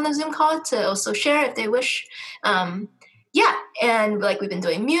everyone else on the Zoom call to also share if they wish. And like we've been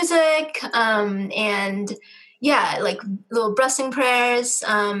doing music, like little blessing prayers.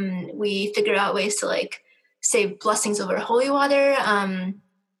 We figure out ways to like say blessings over holy water.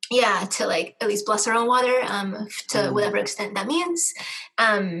 to like at least bless our own water to whatever extent that means,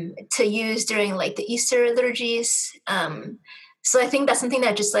 to use during like the Easter liturgies. So I think that's something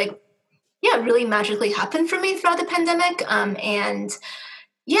that just like, really magically happened for me throughout the pandemic. And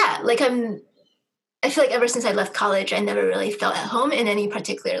like I feel like ever since I left college, I never really felt at home in any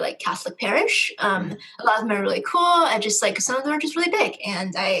particular like Catholic parish. A lot of them are really cool. I just like, some of them are just really big,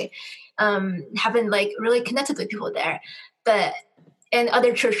 and I haven't like really connected with people there. And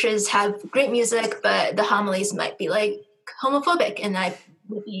other churches have great music, but the homilies might be like homophobic, and I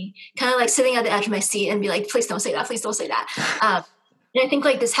would be kind of like sitting at the edge of my seat and be like, please don't say that, please don't say that. And I think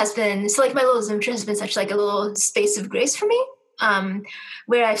like this has been, so like my little Zoom church has been such like a little space of grace for me.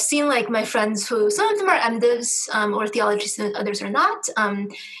 Where I've seen like my friends who, some of them are MDivs or theology students, others are not,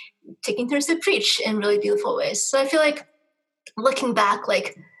 taking turns to preach in really beautiful ways. So I feel like looking back,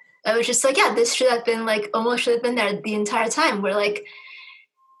 like I was just like, this should have been like, almost should have been there the entire time, where like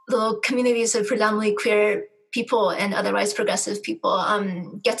little communities of predominantly queer people and otherwise progressive people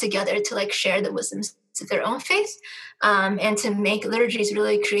get together to like share the wisdoms of their own faith, and to make liturgies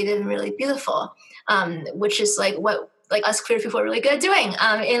really creative and really beautiful, which is like what like us queer people are really good at doing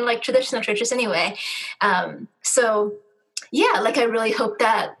in like traditional churches anyway. So like I really hope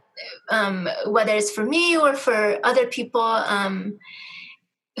that whether it's for me or for other people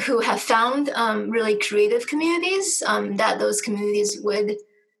who have found really creative communities, that those communities would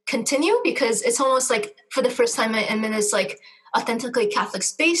continue, because it's almost like for the first time I'm in this like authentically Catholic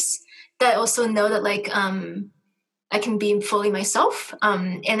space that I also know that like I can be fully myself,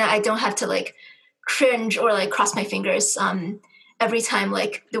 and I don't have to like cringe or like cross my fingers every time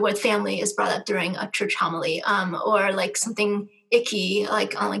like the word family is brought up during a church homily, or like something icky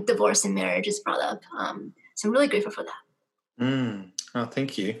like on like divorce and marriage is brought up. So I'm really grateful for that. Oh,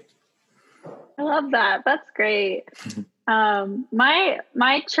 thank you. I love that. That's great.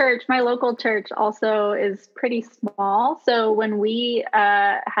 My church, my local church also is pretty small. So when we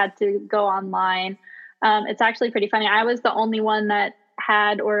had to go online, it's actually pretty funny. I was the only one that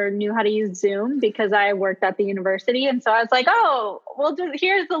had or knew how to use Zoom because I worked at the university. And so I was like,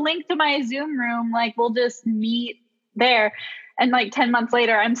 here's the link to my Zoom room. Like, we'll just meet there. And like 10 months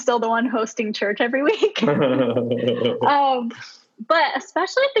later, I'm still the one hosting church every week. But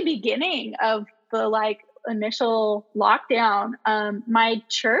especially at the beginning of the like initial lockdown, my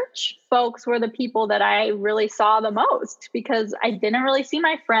church folks were the people that I really saw the most, because I didn't really see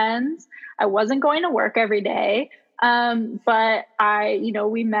my friends. I wasn't going to work every day. But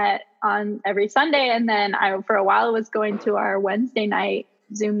we met on every Sunday, and then for a while, I was going to our Wednesday night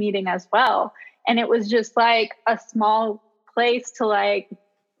Zoom meeting as well. And it was just like a small place to like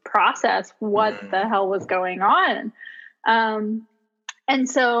process what the hell was going on. And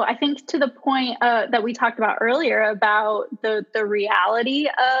so I think to the point that we talked about earlier about the reality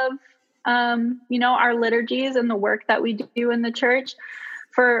of, our liturgies and the work that we do in the church,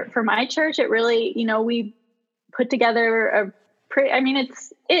 for my church, it really, we put together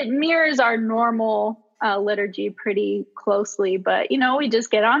it mirrors our normal liturgy pretty closely, but, we just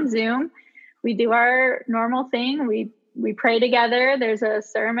get on Zoom, we do our normal thing. We pray together. There's a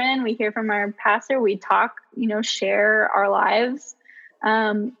sermon. We hear from our pastor. We talk, share our lives.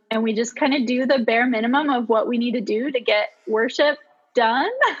 And we just kind of do the bare minimum of what we need to do to get worship done.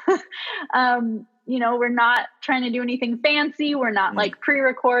 We're not trying to do anything fancy. We're not like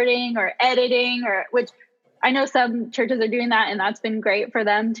pre-recording or editing, which I know some churches are doing that, and that's been great for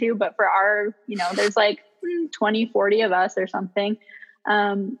them too. But for our, there's like 20, 40 of us or something.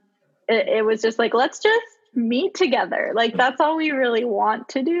 It was just like, let's just meet together. Like, that's all we really want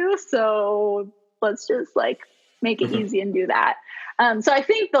to do. So let's just like make it easy and do that. So I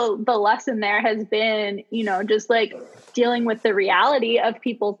think the lesson there has been, just like dealing with the reality of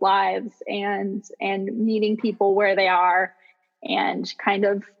people's lives and meeting people where they are, and kind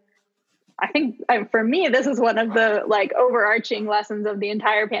of, I think for me, this is one of the like overarching lessons of the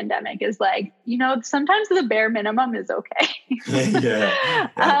entire pandemic is like, sometimes the bare minimum is okay. Yeah,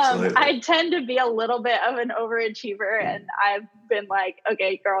 absolutely. I tend to be a little bit of an overachiever, and I've been like,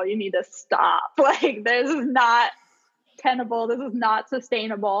 okay, girl, you need to stop. Like, this is not tenable. This is not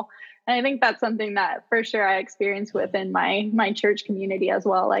sustainable. And I think that's something that for sure I experience within my church community as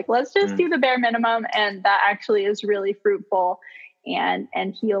well. Like, let's just do the bare minimum. And that actually is really fruitful and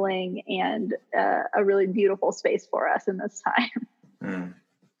healing and a really beautiful space for us in this time.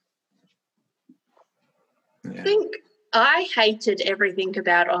 I think I hated everything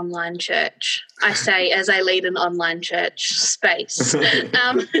about online church. I say as I lead an online church space.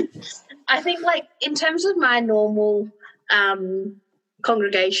 I think like in terms of my normal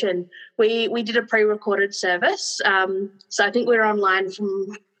congregation, we did a pre-recorded service. So I think we were online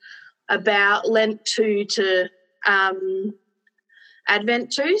from about Lent 2 to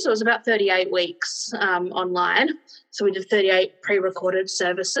Advent 2. So it was about 38 weeks online. So we did 38 pre-recorded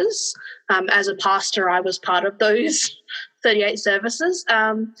services. As a pastor, I was part of those 38 services.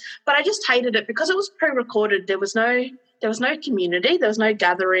 But I just hated it because it was pre-recorded. There was no community. There was no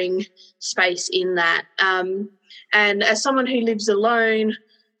gathering space in that. And as someone who lives alone,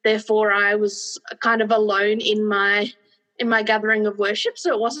 therefore I was kind of alone in my gathering of worship.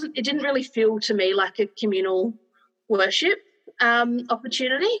 So it didn't really feel to me like a communal worship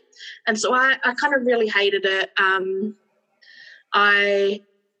opportunity. And so I kind of really hated it. The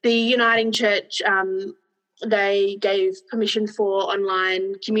Uniting Church, they gave permission for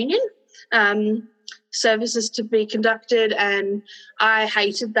online communion services to be conducted, and I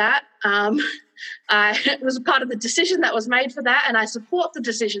hated that. It was a part of the decision that was made for that, and I support the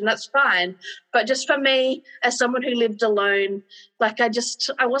decision. That's fine. But just for me, as someone who lived alone, like I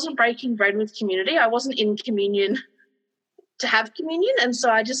wasn't breaking bread with community. I wasn't in communion to have communion, and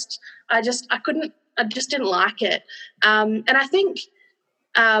so I just didn't like it. And I think,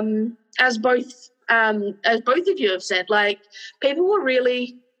 as both of you have said, like people were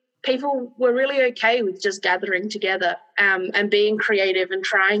really okay with just gathering together and being creative and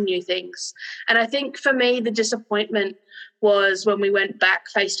trying new things. And I think for me, the disappointment was when we went back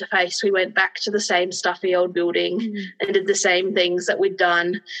face to face, we went back to the same stuffy old building and did the same things that we'd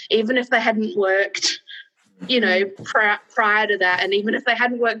done, even if they hadn't worked, prior to that. And even if they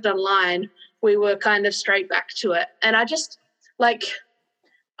hadn't worked online, we were kind of straight back to it. And I just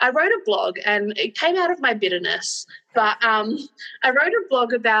I wrote a blog, and it came out of my bitterness, but I wrote a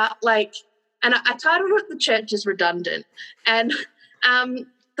blog about and I titled it "The Church is Redundant." And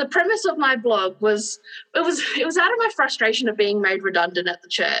the premise of my blog was it was out of my frustration of being made redundant at the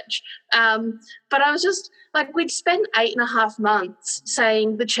church. But I was just we'd spent 8.5 months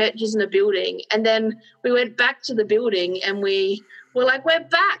saying the church isn't a building, and then we went back to the building and we were like, we're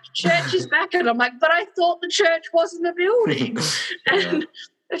back, church is back. And I'm like, but I thought the church wasn't a building. And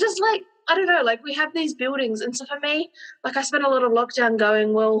it's just I don't know, we have these buildings. And so for me, I spent a lot of lockdown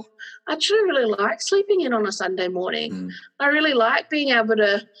going, well, I actually really like sleeping in on a Sunday morning. I really like being able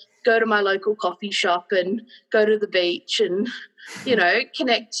to go to my local coffee shop and go to the beach and,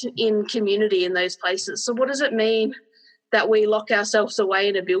 connect in community in those places. So what does it mean that we lock ourselves away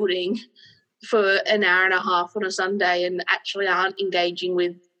in a building for an hour and a half on a Sunday and actually aren't engaging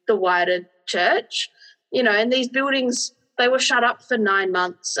with the wider church? And these buildings, they were shut up for 9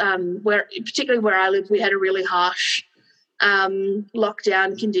 months, particularly where I live, we had a really harsh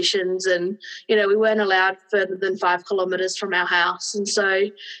lockdown conditions, and, we weren't allowed further than 5 kilometres from our house. And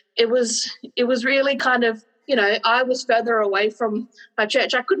so it was really kind of, I was further away from my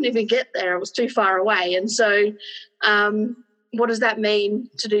church. I couldn't even get there. It was too far away. And so what does that mean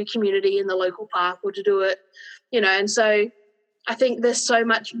to do community in the local park or to do it, and so I think there's so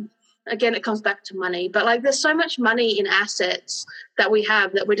much. Again, it comes back to money, but there's so much money in assets that we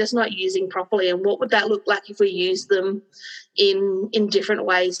have that we're just not using properly. And what would that look like if we use them in different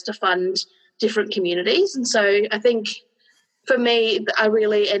ways to fund different communities? And so I think for me, I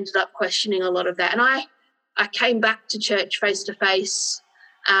really ended up questioning a lot of that. And I came back to church face to face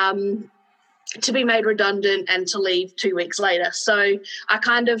to be made redundant and to leave 2 weeks later. So I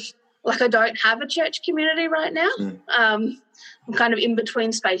kind of I don't have a church community right now. I'm kind of in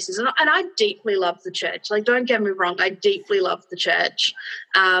between spaces. And I deeply love the church. Don't get me wrong, I deeply love the church.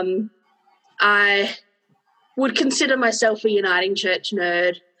 I would consider myself a Uniting Church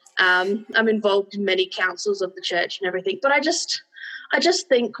nerd. I'm involved in many councils of the church and everything. But I just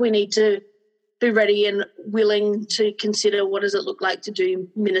think we need to be ready and willing to consider what does it look like to do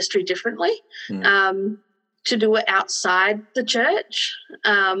ministry differently, to do it outside the church,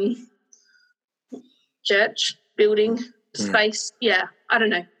 church, building, space. Yeah, I don't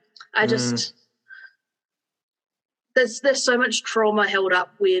know. I just there's so much trauma held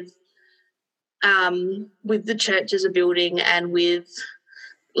up with the church as a building and with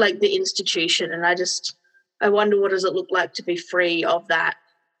the institution, and I wonder what does it look like to be free of that.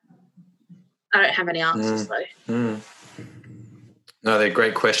 I don't have any answers though. No, they're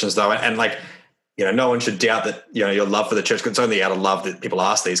great questions though, and no one should doubt that your love for the church. It's only out of love that people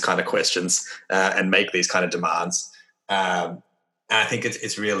ask these kind of questions and make these kind of demands. And I think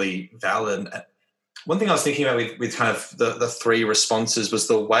it's really valid. One thing I was thinking about with kind of the three responses was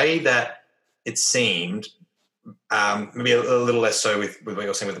the way that it seemed, maybe a little less so with what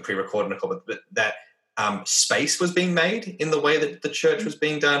you're saying with the pre-recorded, Nicole, but that space was being made in the way that the church was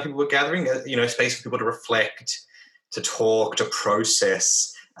being done. People were gathering, space for people to reflect, to talk, to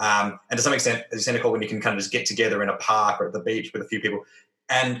process. And to some extent, as you said, Nicole, when you can kind of just get together in a park or at the beach with a few people.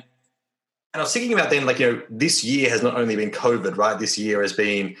 And And I was thinking about then, this year has not only been COVID, right? This year has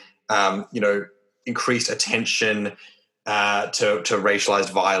been, increased attention to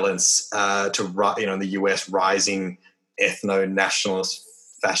racialized violence, in the US, rising ethno-nationalist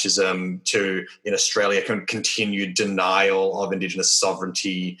fascism, to in Australia continued denial of Indigenous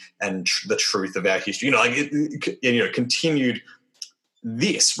sovereignty and the truth of our history. Continued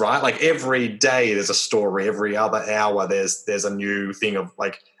this, right? Like every day there's a story. Every other hour there's a new thing of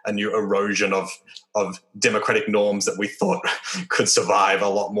a new erosion of democratic norms that we thought could survive a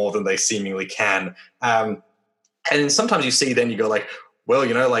lot more than they seemingly can. And sometimes you see, then you go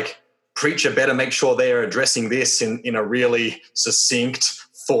preacher better make sure they're addressing this in a really succinct,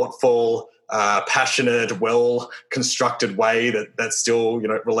 thoughtful, passionate, well-constructed way that still,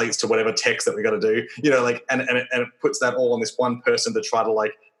 relates to whatever text that we got to do, and it puts that all on this one person to try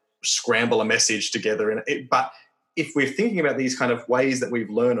to scramble a message together. But if we're thinking about these kind of ways that we've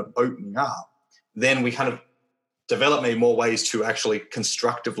learned of opening up, then we kind of develop maybe more ways to actually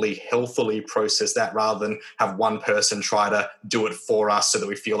constructively, healthily process that, rather than have one person try to do it for us so that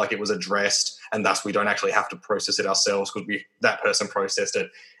we feel like it was addressed, and thus we don't actually have to process it ourselves because that person processed it.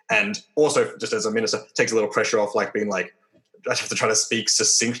 And also, just as a minister, takes a little pressure off, being I have to try to speak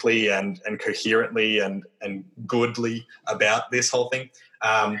succinctly and coherently and goodly about this whole thing.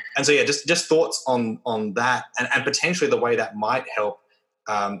 And so, just thoughts on that, and potentially the way that might help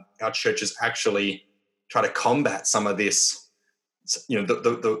our churches actually try to combat some of this,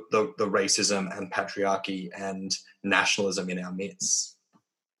 the racism and patriarchy and nationalism in our midst,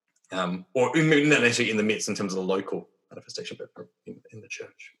 or not necessarily in the midst in terms of the local manifestation, but in the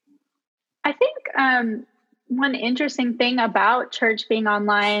church. I think one interesting thing about church being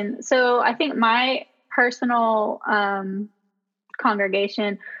online, so I think my personal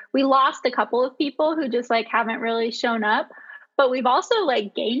congregation, we lost a couple of people who just haven't really shown up, but we've also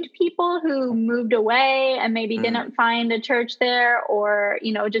gained people who moved away and maybe didn't find a church there, or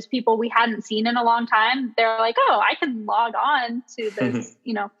just people we hadn't seen in a long time. They're like, oh, I can log on to this,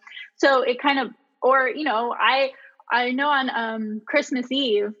 so it kind of, or I know on Christmas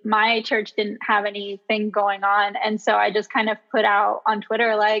Eve, my church didn't have anything going on. And so I just kind of put out on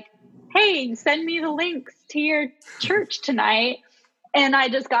Twitter, hey, send me the links to your church tonight. And I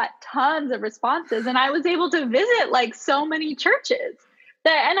just got tons of responses. And I was able to visit so many churches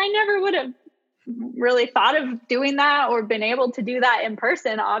and I never would have really thought of doing that or been able to do that in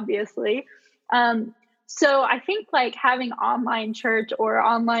person, obviously. So I think having online church or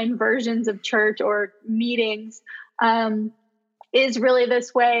online versions of church or meetings is really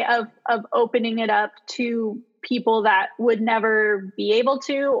this way of opening it up to people that would never be able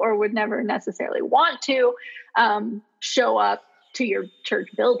to or would never necessarily want to show up to your church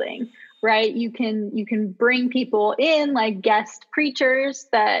building, right? You can bring people in guest preachers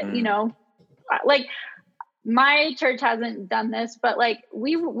that, my church hasn't done this, but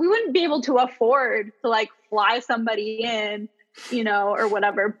we wouldn't be able to afford to fly somebody in, or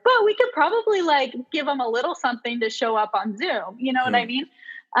whatever, but we could probably give them a little something to show up on Zoom. You know what I mean?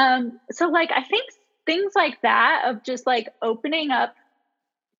 So I think things like that of just opening up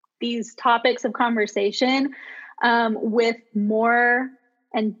these topics of conversation with more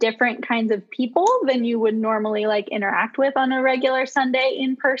and different kinds of people than you would normally interact with on a regular Sunday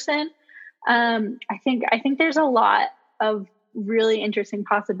in person. I think there's a lot of really interesting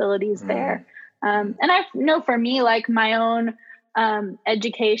possibilities there. And I know for me, my own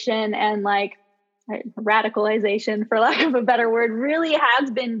education and radicalization, for lack of a better word, really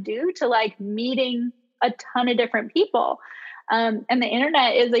has been due to meeting a ton of different people. And the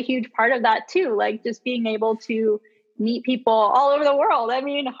internet is a huge part of that too. Just being able to meet people all over the world. I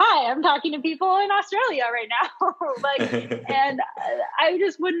mean, hi, I'm talking to people in Australia right now. And I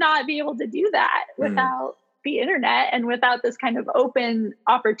just would not be able to do that without the internet and without this kind of open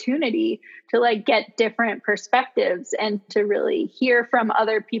opportunity to get different perspectives and to really hear from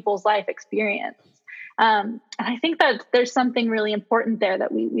other people's life experience. And I think that there's something really important there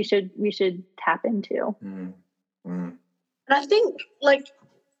that we should tap into. And I think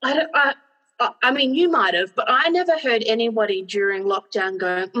I mean, you might have, but I never heard anybody during lockdown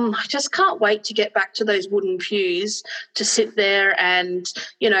going, I just can't wait to get back to those wooden pews to sit there and,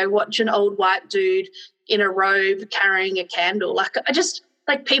 watch an old white dude in a robe carrying a candle.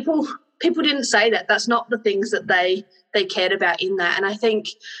 People didn't say that. That's not the things that they cared about in that. And I think,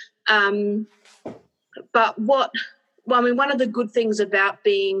 one of the good things about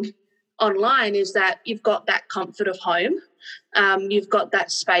being online is that you've got that comfort of home. You've got that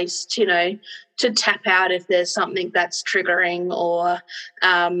space to tap out if there's something that's triggering or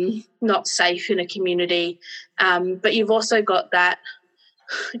not safe in a community. But you've also got that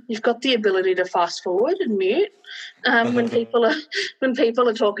you've got the ability to fast forward and mute when people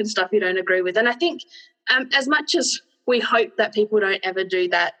are talking stuff you don't agree with. And I think as much as we hope that people don't ever do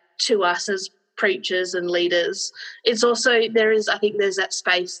that to us as preachers and leaders, it's also there's that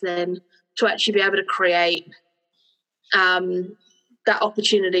space then to actually be able to create that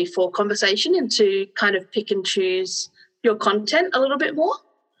opportunity for conversation and to kind of pick and choose your content a little bit more.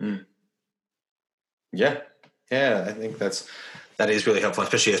 Yeah, I think that is really helpful,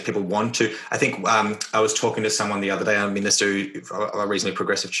 especially as people want to. I think I was talking to someone the other day, a minister of a reasonably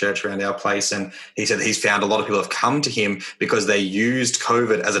progressive church around our place, and he said that he's found a lot of people have come to him because they used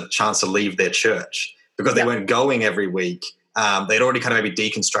COVID as a chance to leave their church because they weren't going every week. They'd already kind of maybe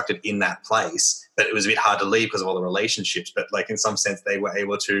deconstructed in that place, but it was a bit hard to leave because of all the relationships. But like in some sense, they were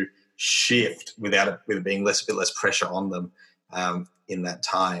able to shift with it being a bit less pressure on them in that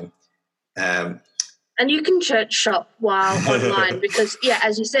time. And you can church shop while online because,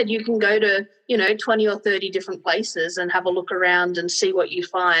 as you said, you can go to, 20 or 30 different places and have a look around and see what you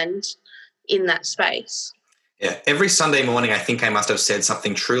find in that space. Yeah, every Sunday morning I think I must have said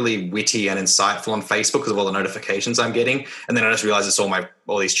something truly witty and insightful on Facebook because of all the notifications I'm getting, and then I just realised it's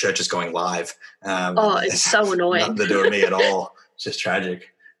all these churches going live. It's so annoying. Nothing to do with me at all. It's just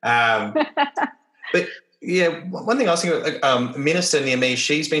tragic. But yeah, one thing I was thinking, Minister near me,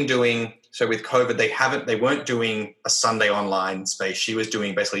 she's been doing. So with COVID, they weren't doing a Sunday online space. She was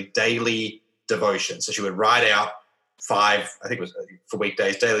doing basically daily devotions. So she would write out 5, I think it was for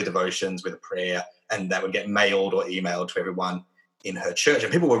weekdays, daily devotions with a prayer, and that would get mailed or emailed to everyone in her church.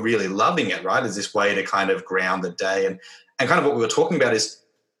 And people were really loving it, right? As this way to kind of ground the day. And kind of what we were talking about is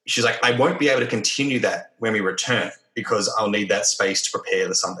she's like, I won't be able to continue that when we return because I'll need that space to prepare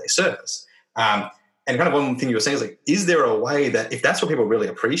the Sunday service. And kind of one thing you were saying is like, is there a way that if that's what people really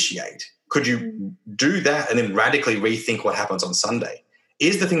appreciate, could you do that and then radically rethink what happens on Sunday?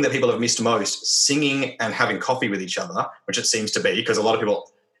 Is the thing that people have missed most singing and having coffee with each other, which it seems to be, because a lot of people,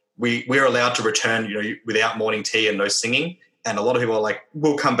 we're allowed to return, without morning tea and no singing. And a lot of people are like,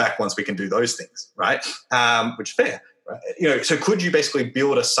 we'll come back once we can do those things, right? Which is fair, right? So could you basically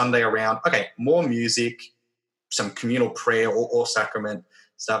build a Sunday around, okay, more music, some communal prayer or sacrament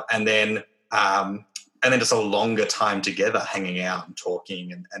stuff, and then just a longer time together hanging out and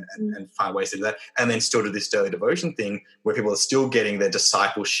talking and find ways to do that, and then still do this daily devotion thing where people are still getting their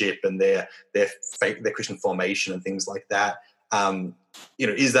discipleship and their Christian formation and things like that.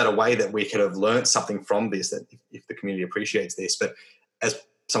 Is that a way that we could have learned something from this, that if the community appreciates this? But as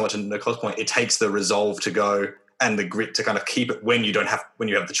somewhat to Nicole's point, it takes the resolve to go and the grit to kind of keep it when you have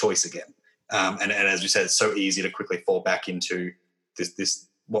the choice again. And as you said, it's so easy to quickly fall back into this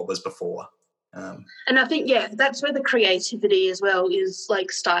what was before. And I think, that's where the creativity as well is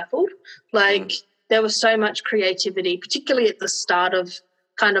like stifled. Like there was so much creativity, particularly at the start of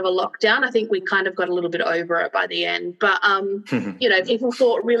kind of a lockdown. I think we kind of got a little bit over it by the end. But, people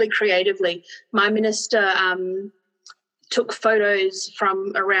thought really creatively. My minister took photos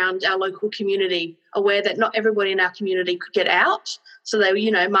from around our local community, aware that not everybody in our community could get out. So they,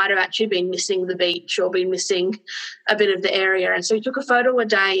 might have actually been missing the beach or been missing a bit of the area. And so he took a photo a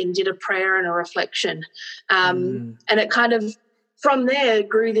day and did a prayer and a reflection. And it kind of, from there,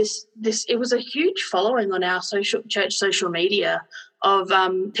 grew this. It was a huge following on our church social media of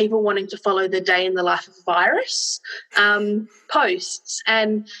people wanting to follow the day in the life of virus posts.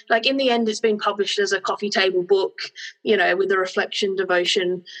 And like in the end, it's been published as a coffee table book, with a reflection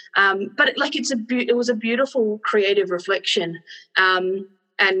devotion. But it was a beautiful creative reflection.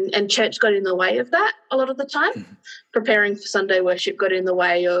 And church got in the way of that a lot of the time. Preparing for Sunday worship got in the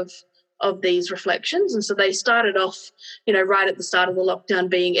way of these reflections. And so they started off, right at the start of the lockdown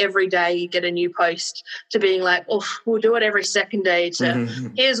being every day you get a new post to being like, we'll do it every second day to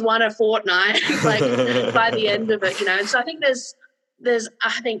here's one a fortnight, like by the end of it, And so I think there's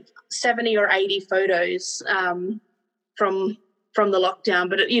I think 70 or 80 photos from the lockdown,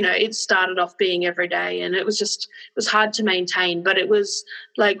 but it started off being every day, and it was hard to maintain, but it was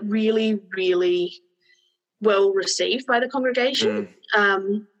like really, really well received by the congregation.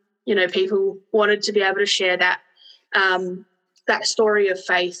 People wanted to be able to share that story of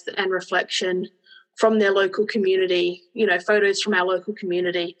faith and reflection from their local community, photos from our local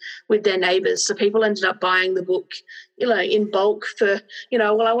community with their neighbours. So people ended up buying the book, in bulk for,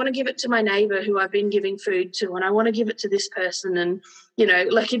 I want to give it to my neighbour who I've been giving food to, and I want to give it to this person. And,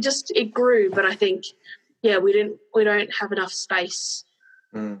 it grew. But I think, we don't have enough space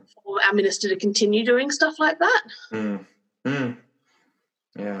for our minister to continue doing stuff like that.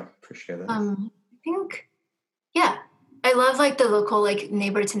 Yeah, appreciate that. I think, I love like the local, like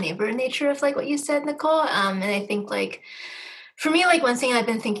neighbor to neighbor nature of like what you said, Nicole. And I think like for me, like one thing I've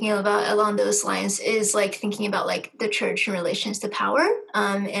been thinking about along those lines is like thinking about like the church in relations to power,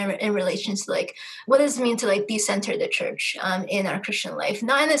 and in relations to like what does it mean to like decenter the church in our Christian life.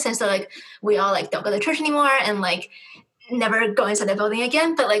 Not in the sense that like we all like don't go to church anymore and like never go inside the building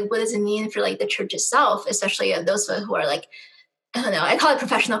again, but like what does it mean for like the church itself, especially those who are like, I don't know, I call it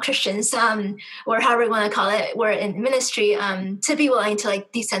professional Christians, or however you want to call it, we're in ministry, to be willing to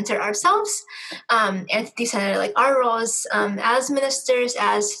like decenter ourselves, and to decenter like our roles as ministers,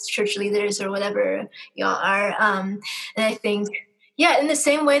 as church leaders, or whatever y'all are. And I think, yeah, in the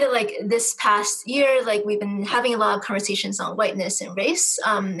same way that like this past year, like we've been having a lot of conversations on whiteness and race,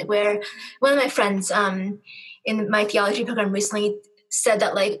 where one of my friends in my theology program recently said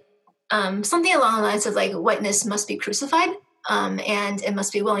that like something along the lines of like whiteness must be crucified. And it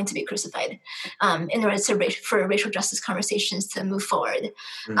must be willing to be crucified in order for racial justice conversations to move forward.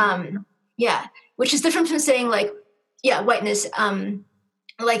 Which is different from saying like, whiteness,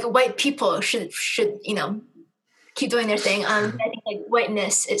 like white people should keep doing their thing. I think like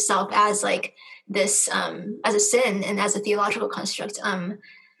whiteness itself as like this as a sin and as a theological construct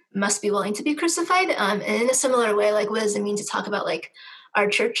must be willing to be crucified. And in a similar way, like what does it mean to talk about like our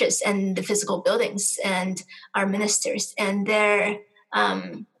churches and the physical buildings and our ministers and their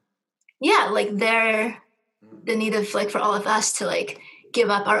the need of like for all of us to like give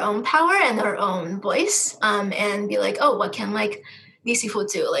up our own power and our own voice and be like, oh, what can like these people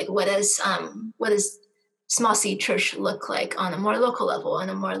do? Like what does small C church look like on a more local level, on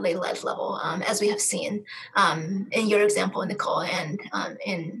a more lay-led level, as we have seen in your example, Nicole, and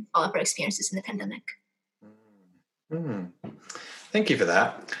in all of our experiences in the pandemic. Thank you for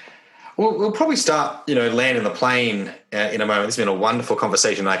that. We'll probably start, landing the plane in a moment. It's been a wonderful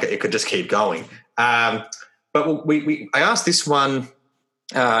conversation. It could just keep going. But I asked this one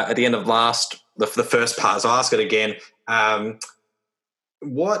at the end of the first part, so I'll ask it again.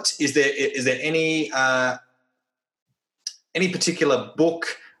 What is there any particular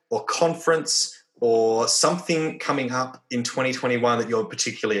book or conference or something coming up in 2021 that you're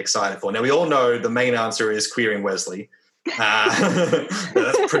particularly excited for? Now, we all know the main answer is Queering Wesley.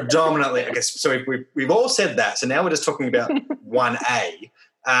 That's predominantly, I guess. So we've all said that. So now we're just talking about 1A.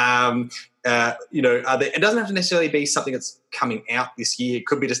 It doesn't have to necessarily be something that's coming out this year. It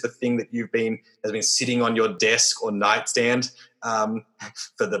could be just the thing that has been sitting on your desk or nightstand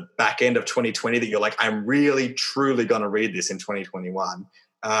for the back end of 2020 that you're like, I'm really truly going to read this in 2021.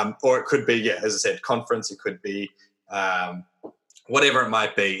 Or it could be, as I said, conference. It could be whatever it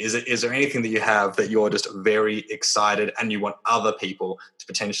might be. Is there anything that you have that you're just very excited and you want other people to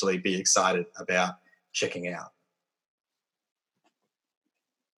potentially be excited about checking out?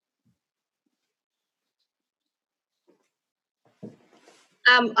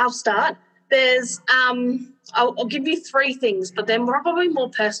 I'll start. There's I'll give you 3 things, but they're probably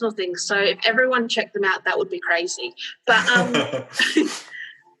more personal things. So if everyone checked them out, that would be crazy. But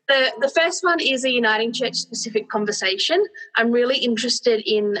the first one is a Uniting Church specific conversation. I'm really interested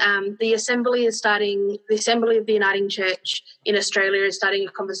in the Assembly of the Uniting Church in Australia is starting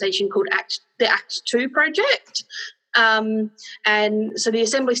a conversation called the Act 2 Project. And so the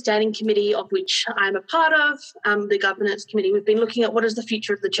Assembly Standing Committee, of which I'm a part of, the Governance Committee, we've been looking at what does the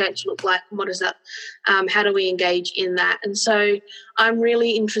future of the church look like and what is that, how do we engage in that? And so I'm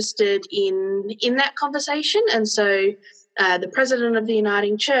really interested in that conversation. And so the President of the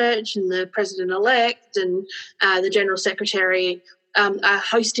Uniting Church and the President-elect and the General Secretary are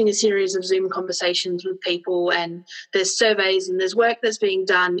hosting a series of Zoom conversations with people, and there's surveys and there's work that's being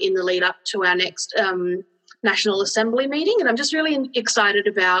done in the lead up to our next National Assembly meeting, and I'm just really excited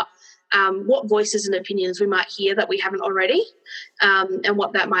about what voices and opinions we might hear that we haven't already, and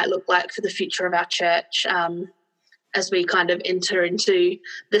what that might look like for the future of our church as we kind of enter into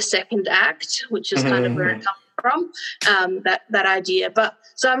the second act, which is kind of where it comes from, that idea. But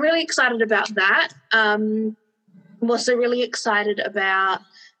so I'm really excited about that. I'm also really excited about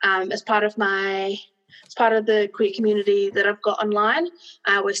as part of the queer community that I've got online,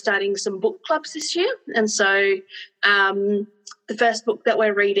 we're starting some book clubs this year. And so the first book that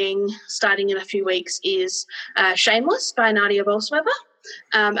we're reading starting in a few weeks is Shameless by Nadia Bolz-Weber.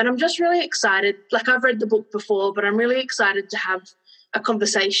 And I'm just really excited. Like, I've read the book before, but I'm really excited to have a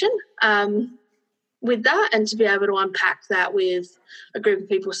conversation with that and to be able to unpack that with a group of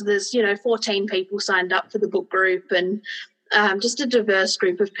people. So there's, 14 people signed up for the book group, and just a diverse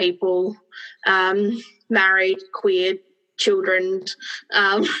group of people, married, queer, children,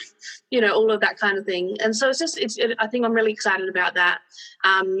 all of that kind of thing. And so I think I'm really excited about that.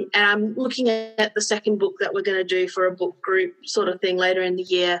 And I'm looking at the second book that we're going to do for a book group sort of thing later in the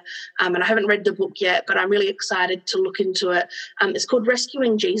year. And I haven't read the book yet, but I'm really excited to look into it. It's called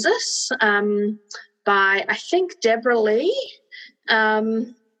Rescuing Jesus by, I think, Deborah Lee.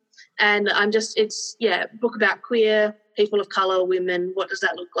 And it's a book about queer people of color, women. What does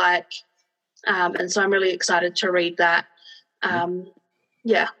that look like? And so I'm really excited to read that. I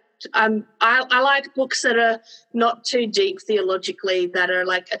like books that are not too deep theologically, that are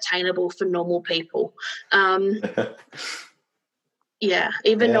like attainable for normal people.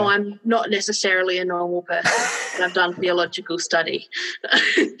 Even though I'm not necessarily a normal person, and I've done theological study,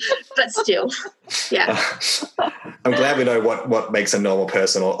 but still, I'm glad we know what makes a normal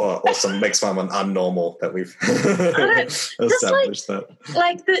person or makes someone unnormal, that we've established that.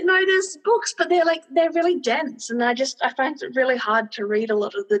 There's books, but they're really dense, and I find it really hard to read a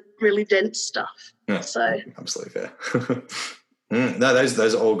lot of the really dense stuff. Yeah, so absolutely fair. No,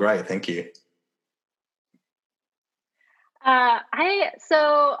 those are all great. Thank you.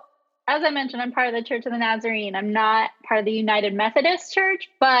 So as I mentioned, I'm part of the Church of the Nazarene. I'm not part of the United Methodist Church,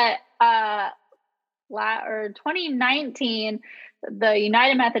 but 2019, the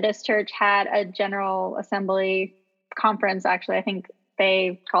United Methodist Church had a General Assembly conference, actually, I think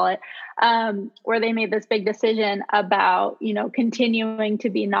they call it, where they made this big decision about, continuing to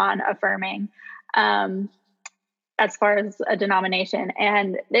be non-affirming as far as a denomination.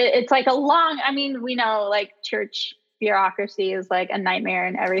 And it's like we know like church bureaucracy is like a nightmare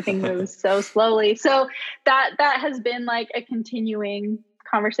and everything moves so slowly. So that has been like a continuing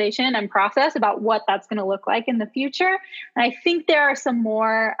conversation and process about what that's going to look like in the future. And I think there are some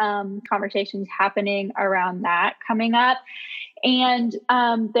more conversations happening around that coming up. And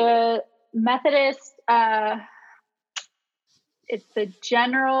the Methodist, it's the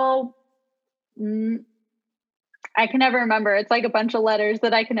general, I can never remember. It's like a bunch of letters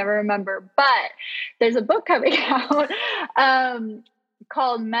that I can never remember. But there's a book coming out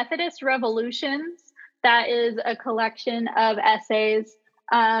called Methodist Revolutions. That is a collection of essays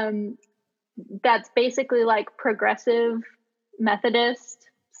that's basically like progressive Methodist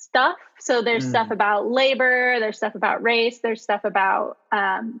stuff. So there's stuff about labor, there's stuff about race, there's stuff about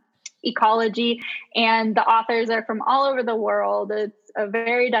ecology, and the authors are from all over the world. It's a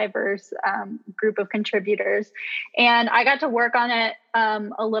very diverse group of contributors. And I got to work on it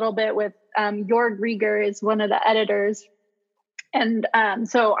a little bit with Jorg Rieger is one of the editors. And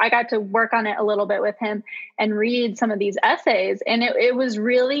so I got to work on it a little bit with him and read some of these essays. And it was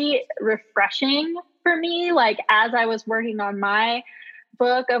really refreshing for me, like as I was working on my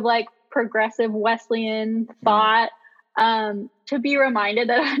book of like progressive Wesleyan thought, to be reminded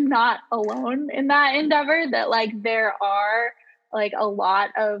that I'm not alone in that endeavor, that like there are like a lot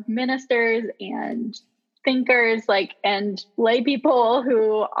of ministers and thinkers and lay people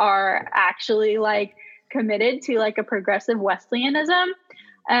who are actually like committed to like a progressive Wesleyanism.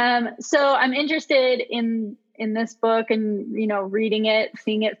 So I'm interested in this book and, reading it,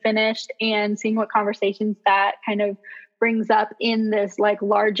 seeing it finished, and seeing what conversations that kind of brings up in this like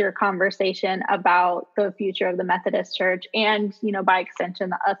larger conversation about the future of the Methodist Church and, by extension,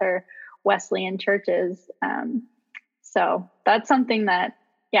 the other Wesleyan churches. So that's something that,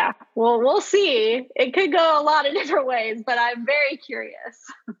 we'll see. It could go a lot of different ways, but I'm very curious.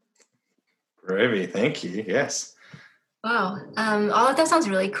 Groovy, thank you. Yes. Wow. All of that sounds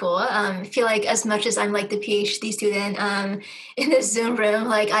really cool. I feel like as much as I'm like the PhD student in this Zoom room,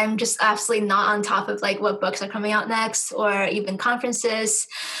 like I'm just absolutely not on top of like what books are coming out next or even conferences.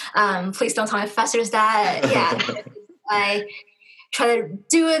 Please don't tell my professors that. Yeah. I try to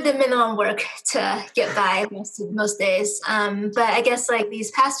do the minimum work to get by most days. But I guess like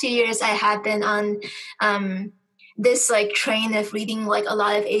these past few years I have been on this like train of reading like a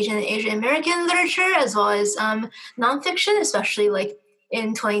lot of Asian and Asian American literature as well as nonfiction, especially like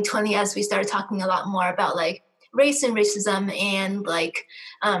in 2020 as we started talking a lot more about like race and racism and like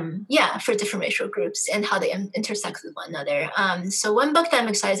for different racial groups and how they intersect with one another. So one book that I'm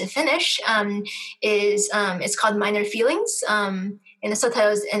excited to finish is it's called Minor Feelings. And the subtitle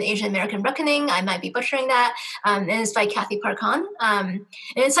is An Asian American Reckoning. I might be butchering that. And it's by Kathy Park Han. And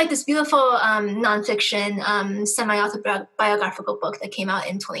it's like this beautiful nonfiction, semi-autobiographical book that came out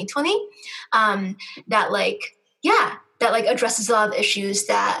in 2020 that addresses a lot of issues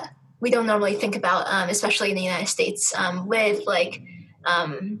that we don't normally think about, especially in the United States, with race,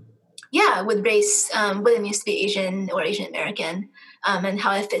 what it means to be Asian or Asian American, and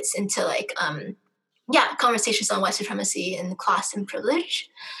how it fits into conversations on white supremacy and class and privilege.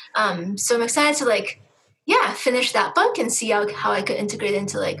 So I'm excited to finish that book and see how I could integrate it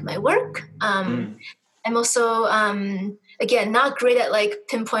into like my work. I'm also, again, not great at like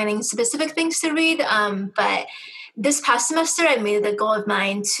pinpointing specific things to read, but this past semester I made it a goal of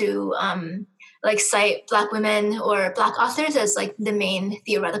mine to like cite Black women or Black authors as like the main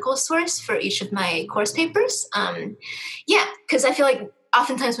theoretical source for each of my course papers. Because I feel like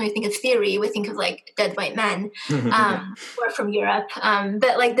oftentimes when we think of theory, we think of like dead white men or from Europe.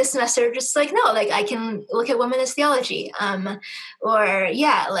 But like this semester, just like, no, like I can look at womenist theology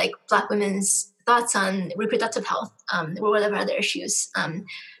like Black women's thoughts on reproductive health or whatever other issues.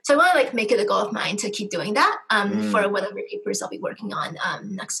 So I want to like make it a goal of mine to keep doing that for whatever papers I'll be working on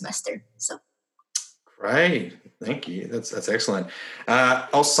next semester. So. Great, thank you. That's excellent.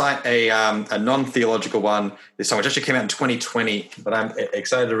 I'll cite a non-theological one this time, which actually came out in 2020, but I'm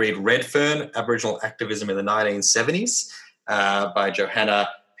excited to read Redfern, Aboriginal Activism in the 1970s by Johanna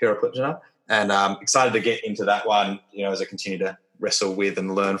Piraputjana. And I'm excited to get into that one, as I continue to wrestle with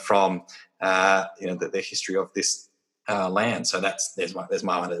and learn from, the history of this land. So there's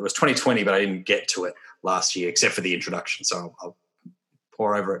my one. It was 2020, but I didn't get to it last year, except for the introduction. So I'll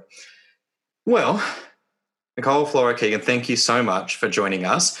pour over it. Well, Nicole, Flora, Keegan, thank you so much for joining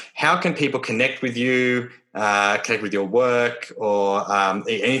us. How can people connect with you, connect with your work, or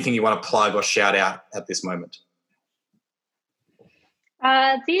anything you want to plug or shout out at this moment?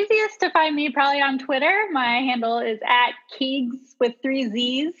 It's easiest to find me probably on Twitter. My handle is @Keegs with 3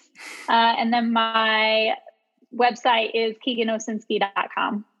 Z's. And then my website is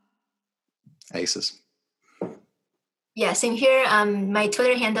keeganosinski.com. Aces. Yeah, same here. My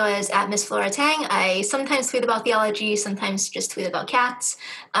Twitter handle is @Miss Flora Tang. I sometimes tweet about theology, sometimes just tweet about cats.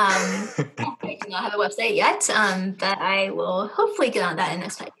 I do not have a website yet, but I will hopefully get on that in the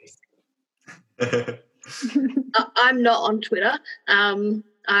next 5 years. I'm not on Twitter. I'm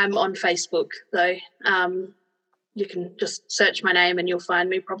on Facebook, though. You can just search my name and you'll find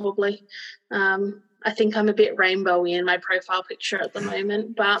me probably. I think I'm a bit rainbowy in my profile picture at the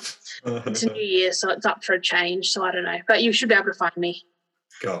moment, but it's a new year, so it's up for a change. So I don't know, but you should be able to find me.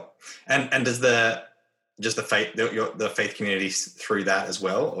 Cool. And does the faith community through that as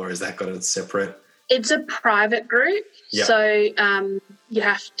well, or is that got a separate? It's a private group, so you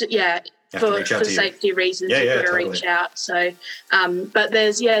have to for safety reasons, you've got to reach out. So, but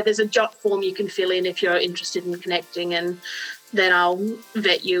there's a jot form you can fill in if you're interested in connecting, and then I'll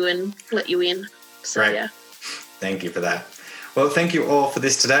vet you and let you in. So, Great. Thank you for that. Well, thank you all for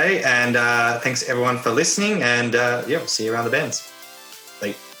this today, and thanks everyone for listening, and we'll see you around the bends.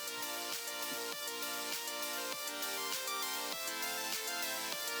 Bye.